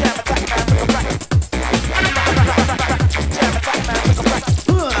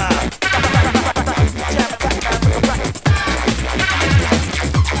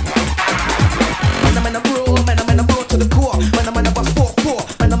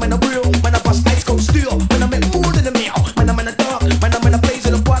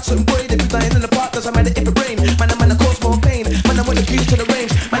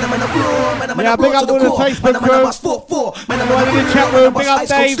 Yeah, big up all the Facebook crew. Everyone in the chat room, big up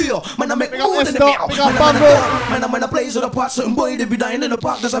Dave. Big up Estop, big up Bundle. Man, I'm in a blaze of the pot, certain boy, they be dying in the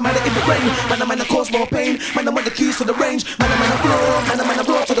park, doesn't matter if it rain. Man, I'm in a cause more pain, man, I'm on the keys to the range. Man, I'm in a floor, man, I'm in a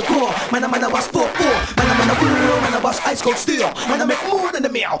blow to the core. Man, I'm in a bus 4-4, man, I'm in a real, man, I bust ice cold steel. Man, I make more than a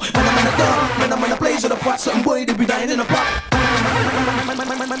meal, man, I'm in a dark, man, I'm in a blaze of the pot, certain boy, they be dying in the park.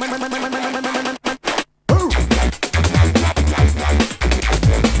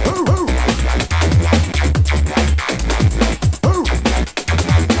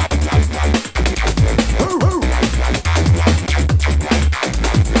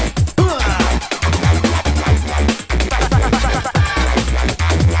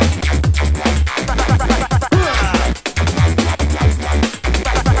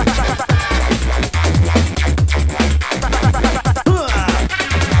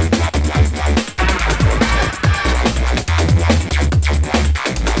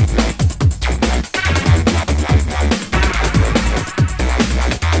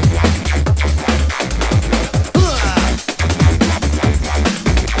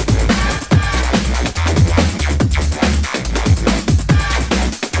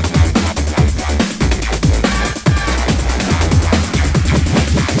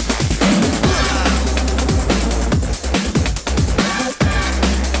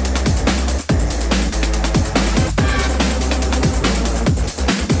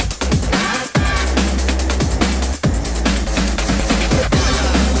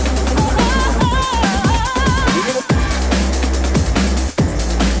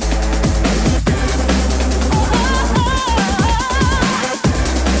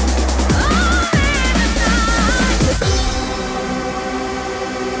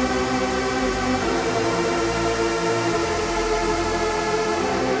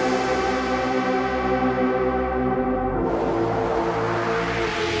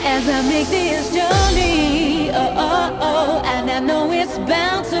 As I make this journey, and I know it's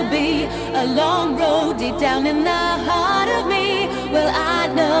bound to be a long road deep down in the heart of me. Well, I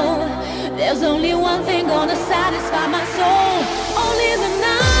know there's only one thing gonna satisfy my soul. Only the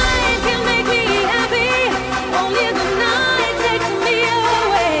night can make me happy. Only the night takes me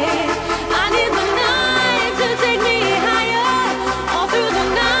away. I need the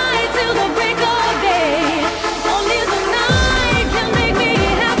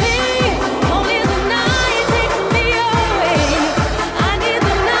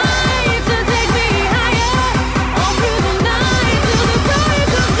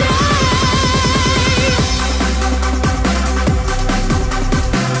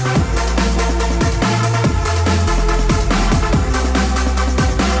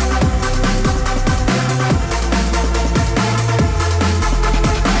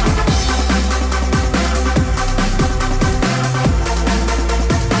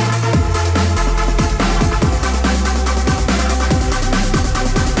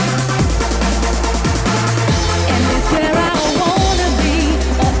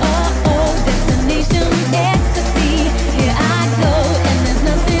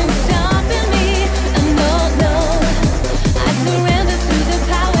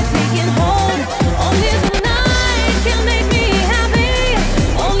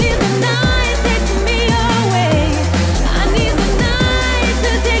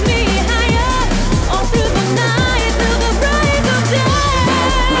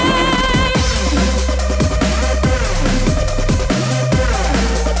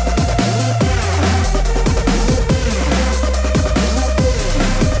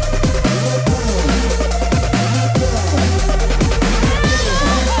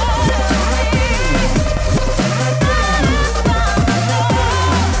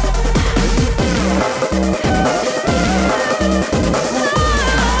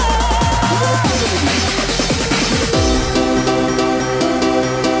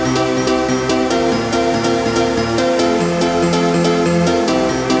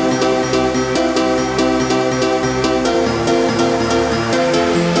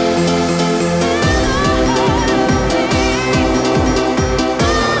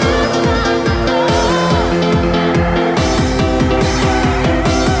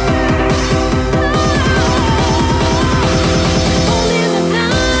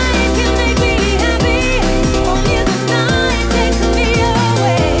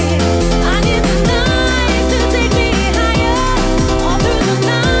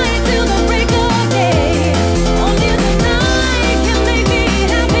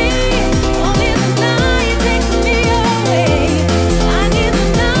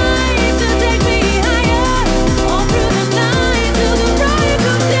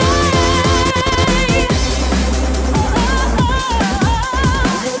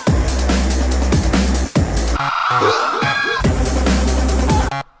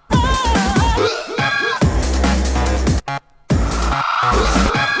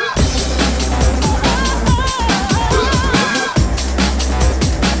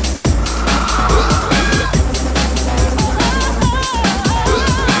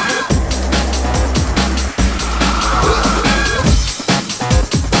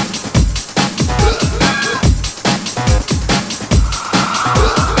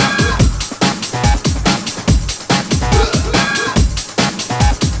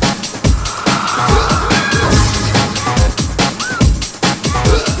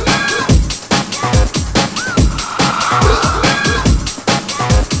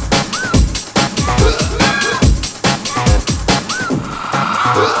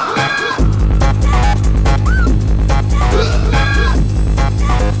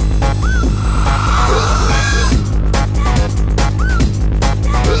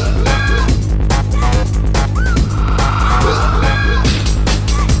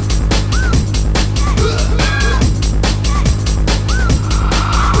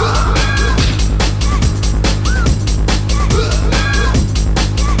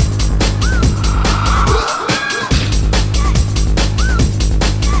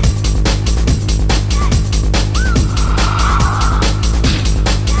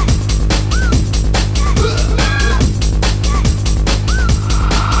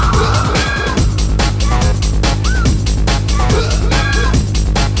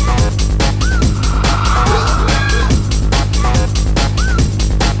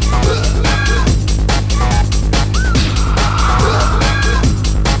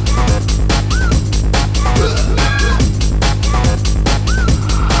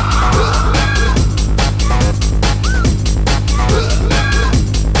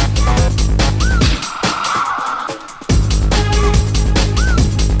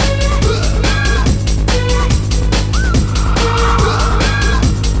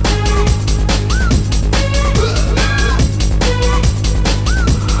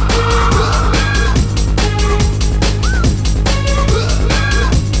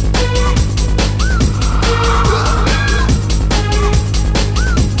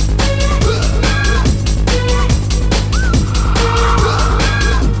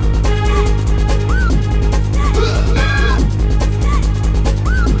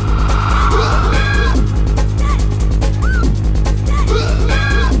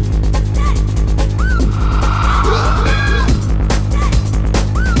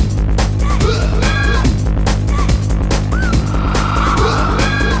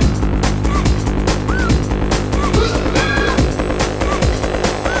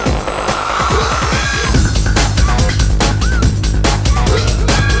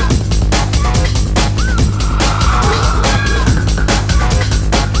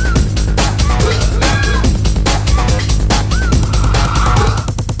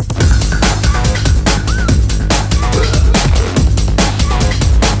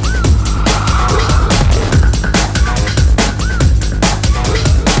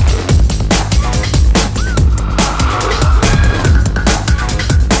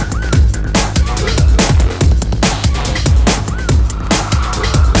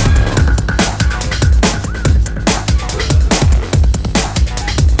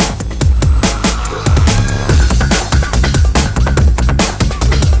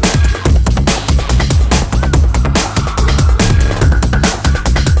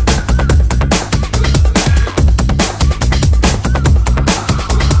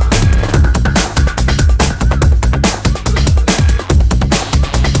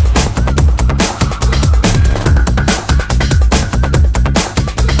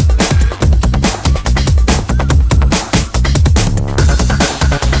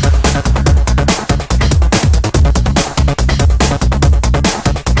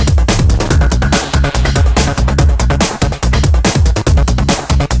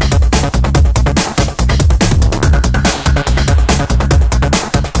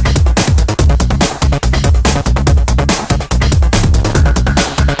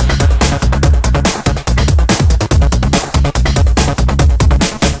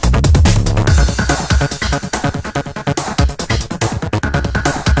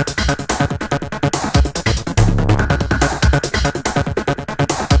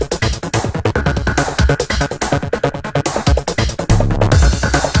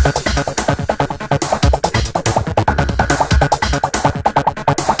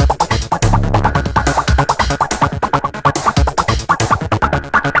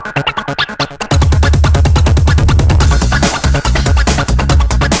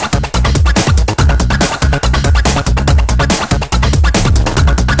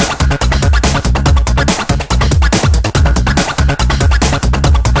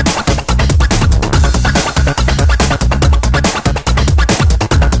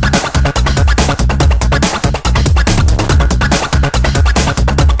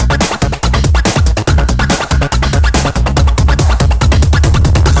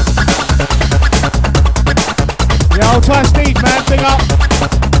Vampire Steve, man, big up.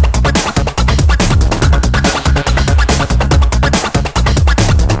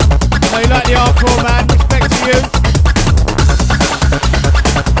 I know you like the hardcore, man. Respect to you.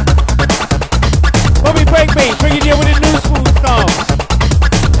 Bobby Breakbeat, bringing you with the new school styles.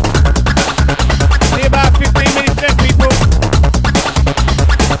 See about 15 minutes left, people.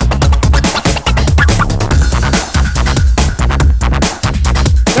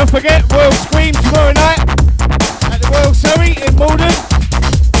 Don't forget, Royal Scream tomorrow night at the Royal Surrey in Malden.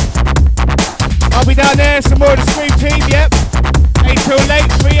 I'll be down there, some more of the Scream team, yep. 8 till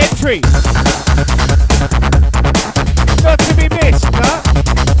late, free entry. Not to be missed, huh?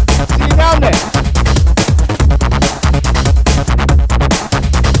 See you down there.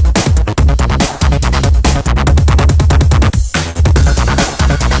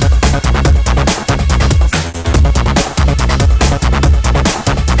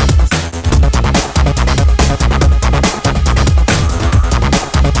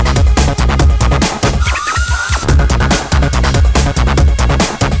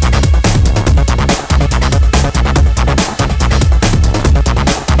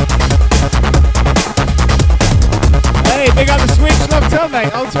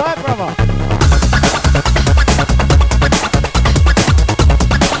 Mate, hold tight, brother.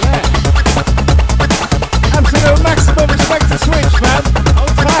 Yeah. Absolute maximum respect to Switch, man.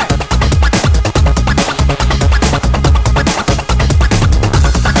 Hold tight.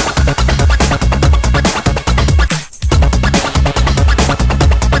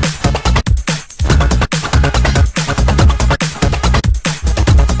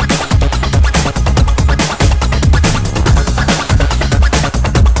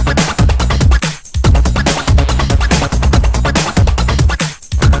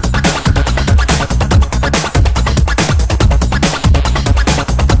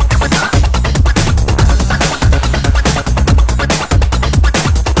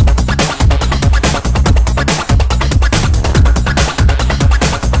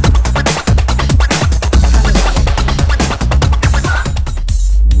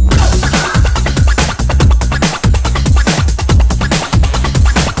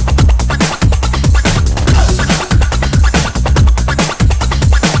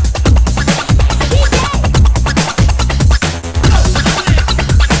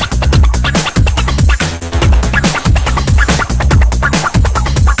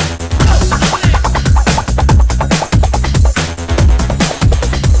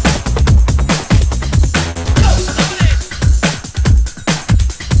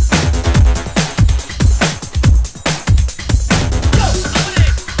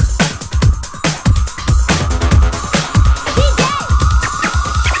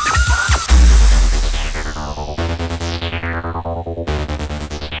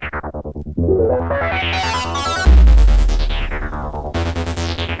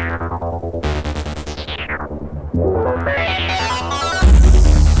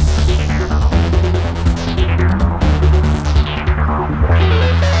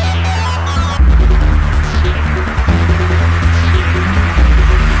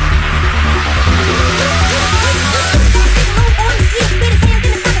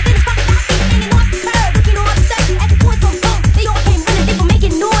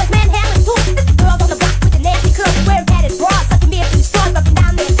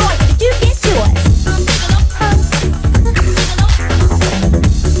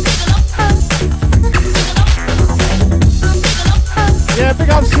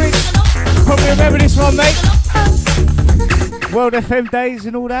 World FM days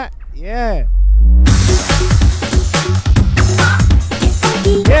and all that, yeah.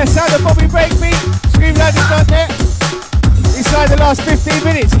 Yeah, sound of Bobby Breakbeat, Scream Legends out there. Inside the last 15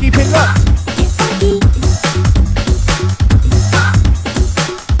 minutes, keep it locked.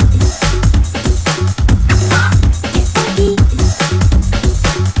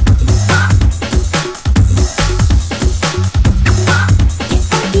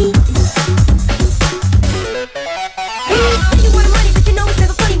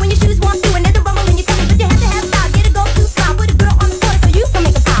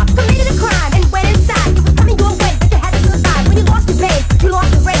 You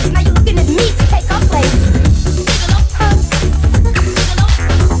lost the race, now you're looking at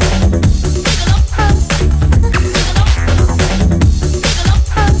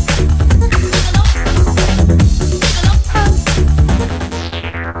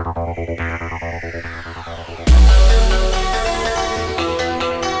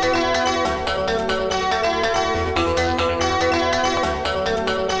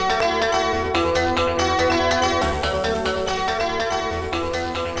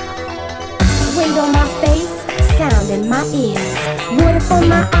in my ears, water from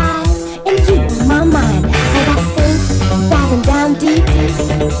my eyes, and you in my mind. As I sink, diving down deep,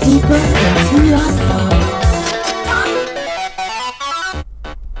 deeper into your soul.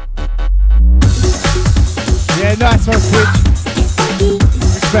 Yeah, nice one, Switch.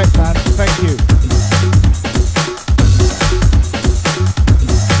 Respect, man. Thank you.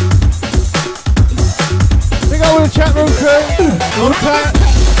 Big up all the chat room crew. On time.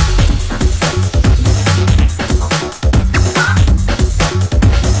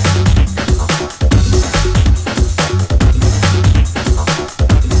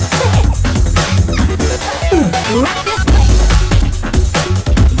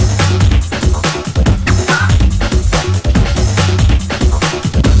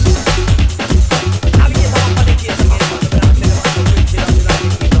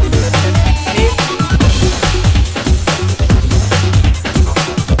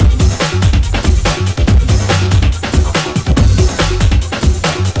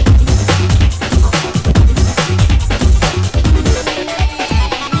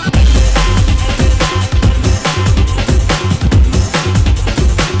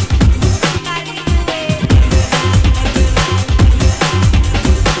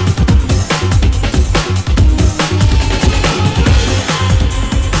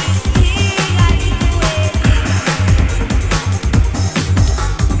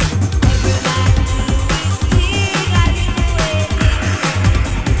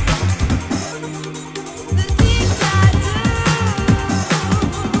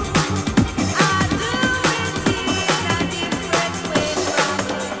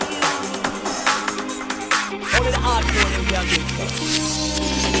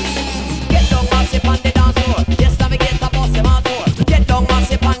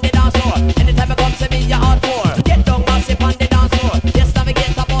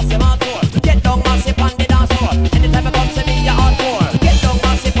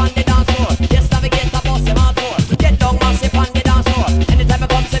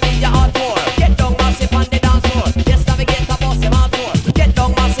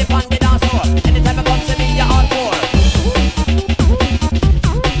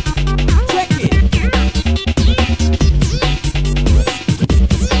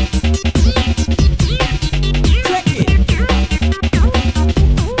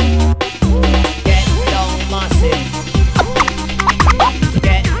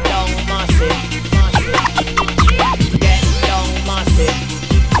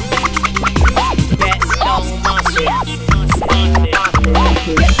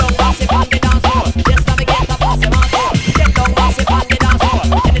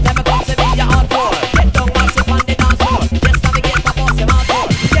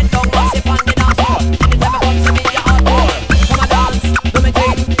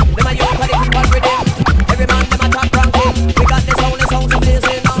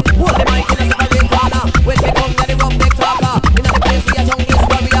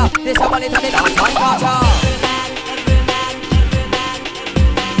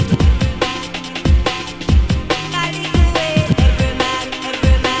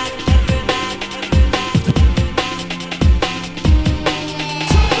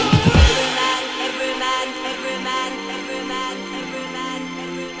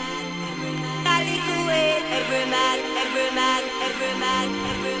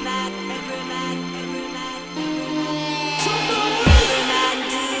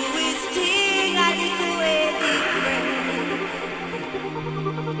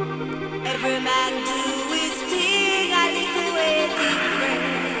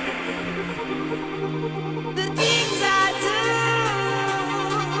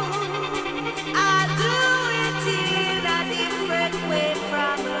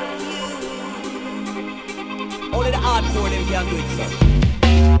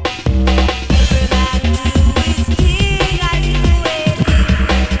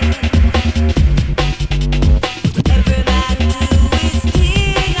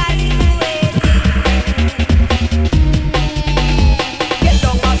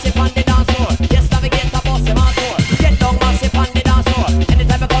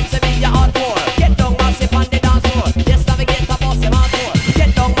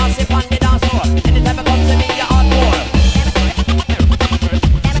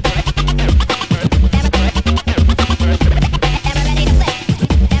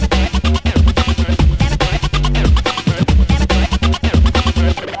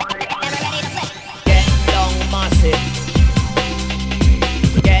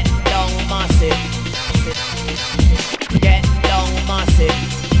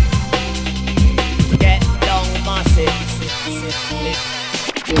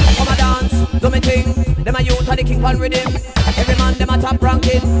 Come a dance, do me thing. Them a youth of the king pan rhythm. Every man them a top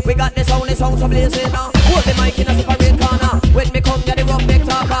ranking. We got the sound so blazing. Hold the mic in a separate corner. When me come, get the rough big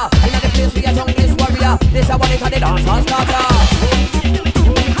talker. In the place we a junglist warrior. This a one it the dance hall starter.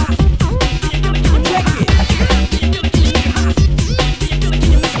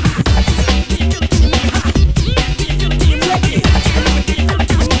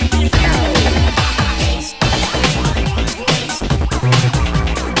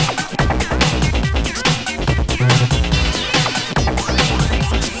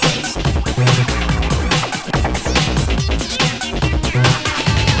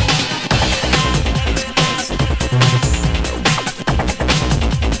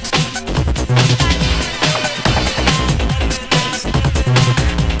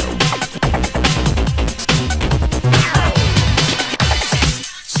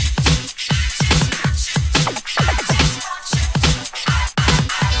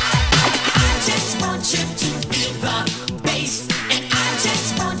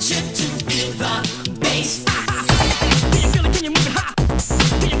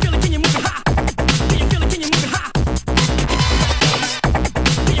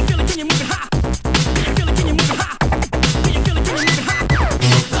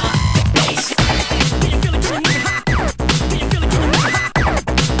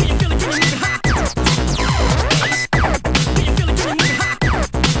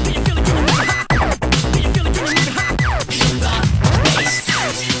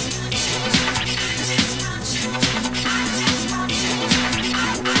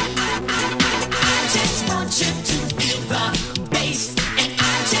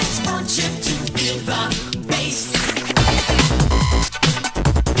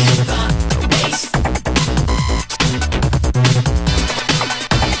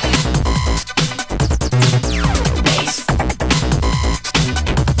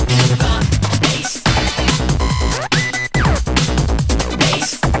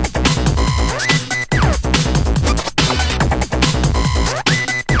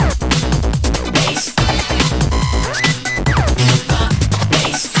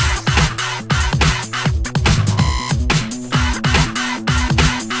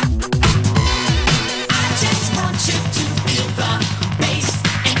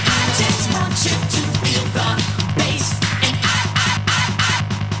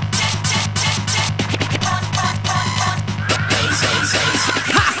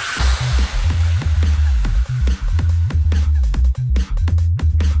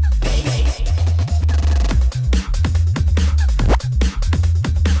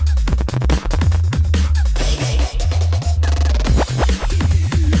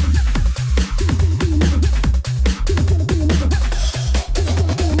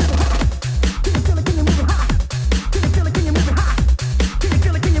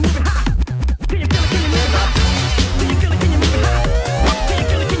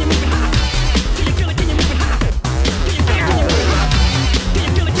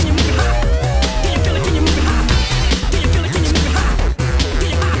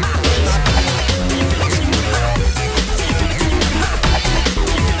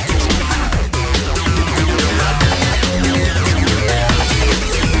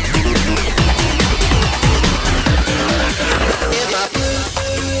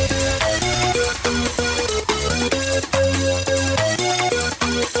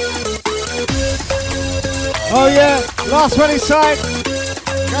 Oh yeah, last one inside.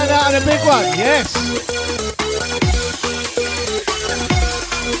 Going out on a big one, yes.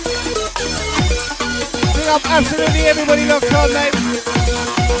 Big up absolutely everybody locked on, mate.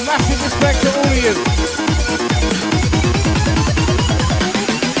 Massive respect to all of you.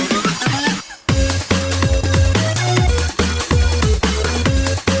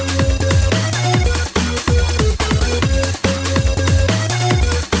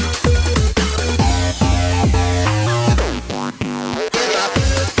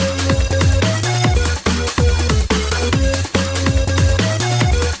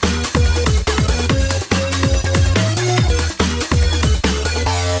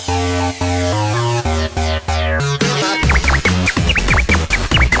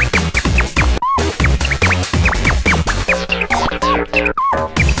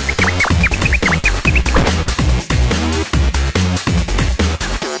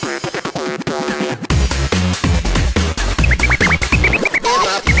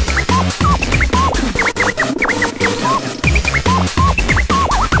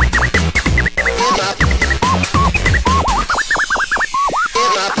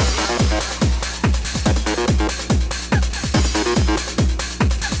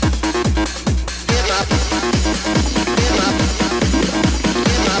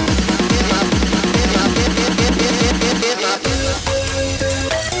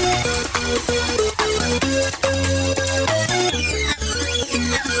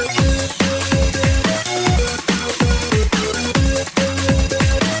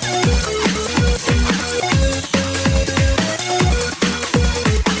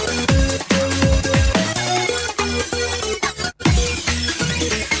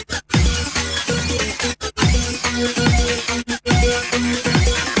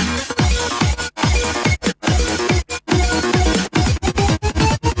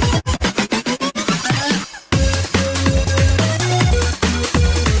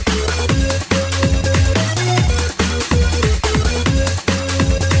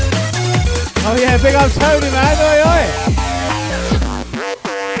 Oh yeah, big up Tony, man. Oi, oi.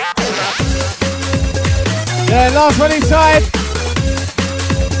 Yeah, last one inside.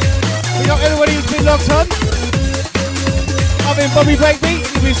 We got everybody who's been locked on. I've been Bobby Breakbeat.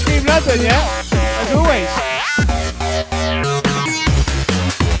 You've been Scream London, yeah? As always.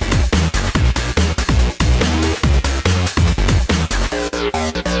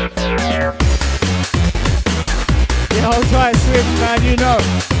 Yeah, I'll try and swim, man, you know.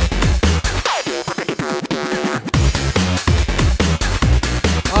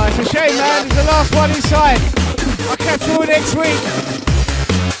 Oh, it's a shame, man. It's the last one inside. I'll catch you all next week.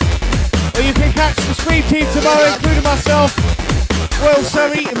 Or you can catch the Scream team tomorrow, including myself, Royal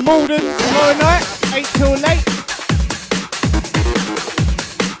Surrey in Malden tomorrow night, 8 till late.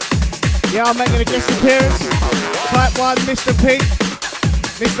 Yeah, I'm making a guest appearance. Type 1, Mr. Pink,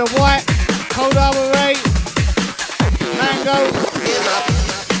 Mr. White, Cold Armor Ray, Mango,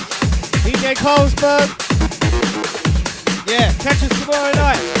 DJ Colesberg. Yeah, catch us tomorrow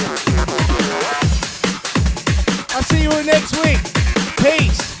night. I'll see you all next week.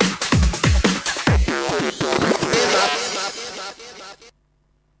 Peace.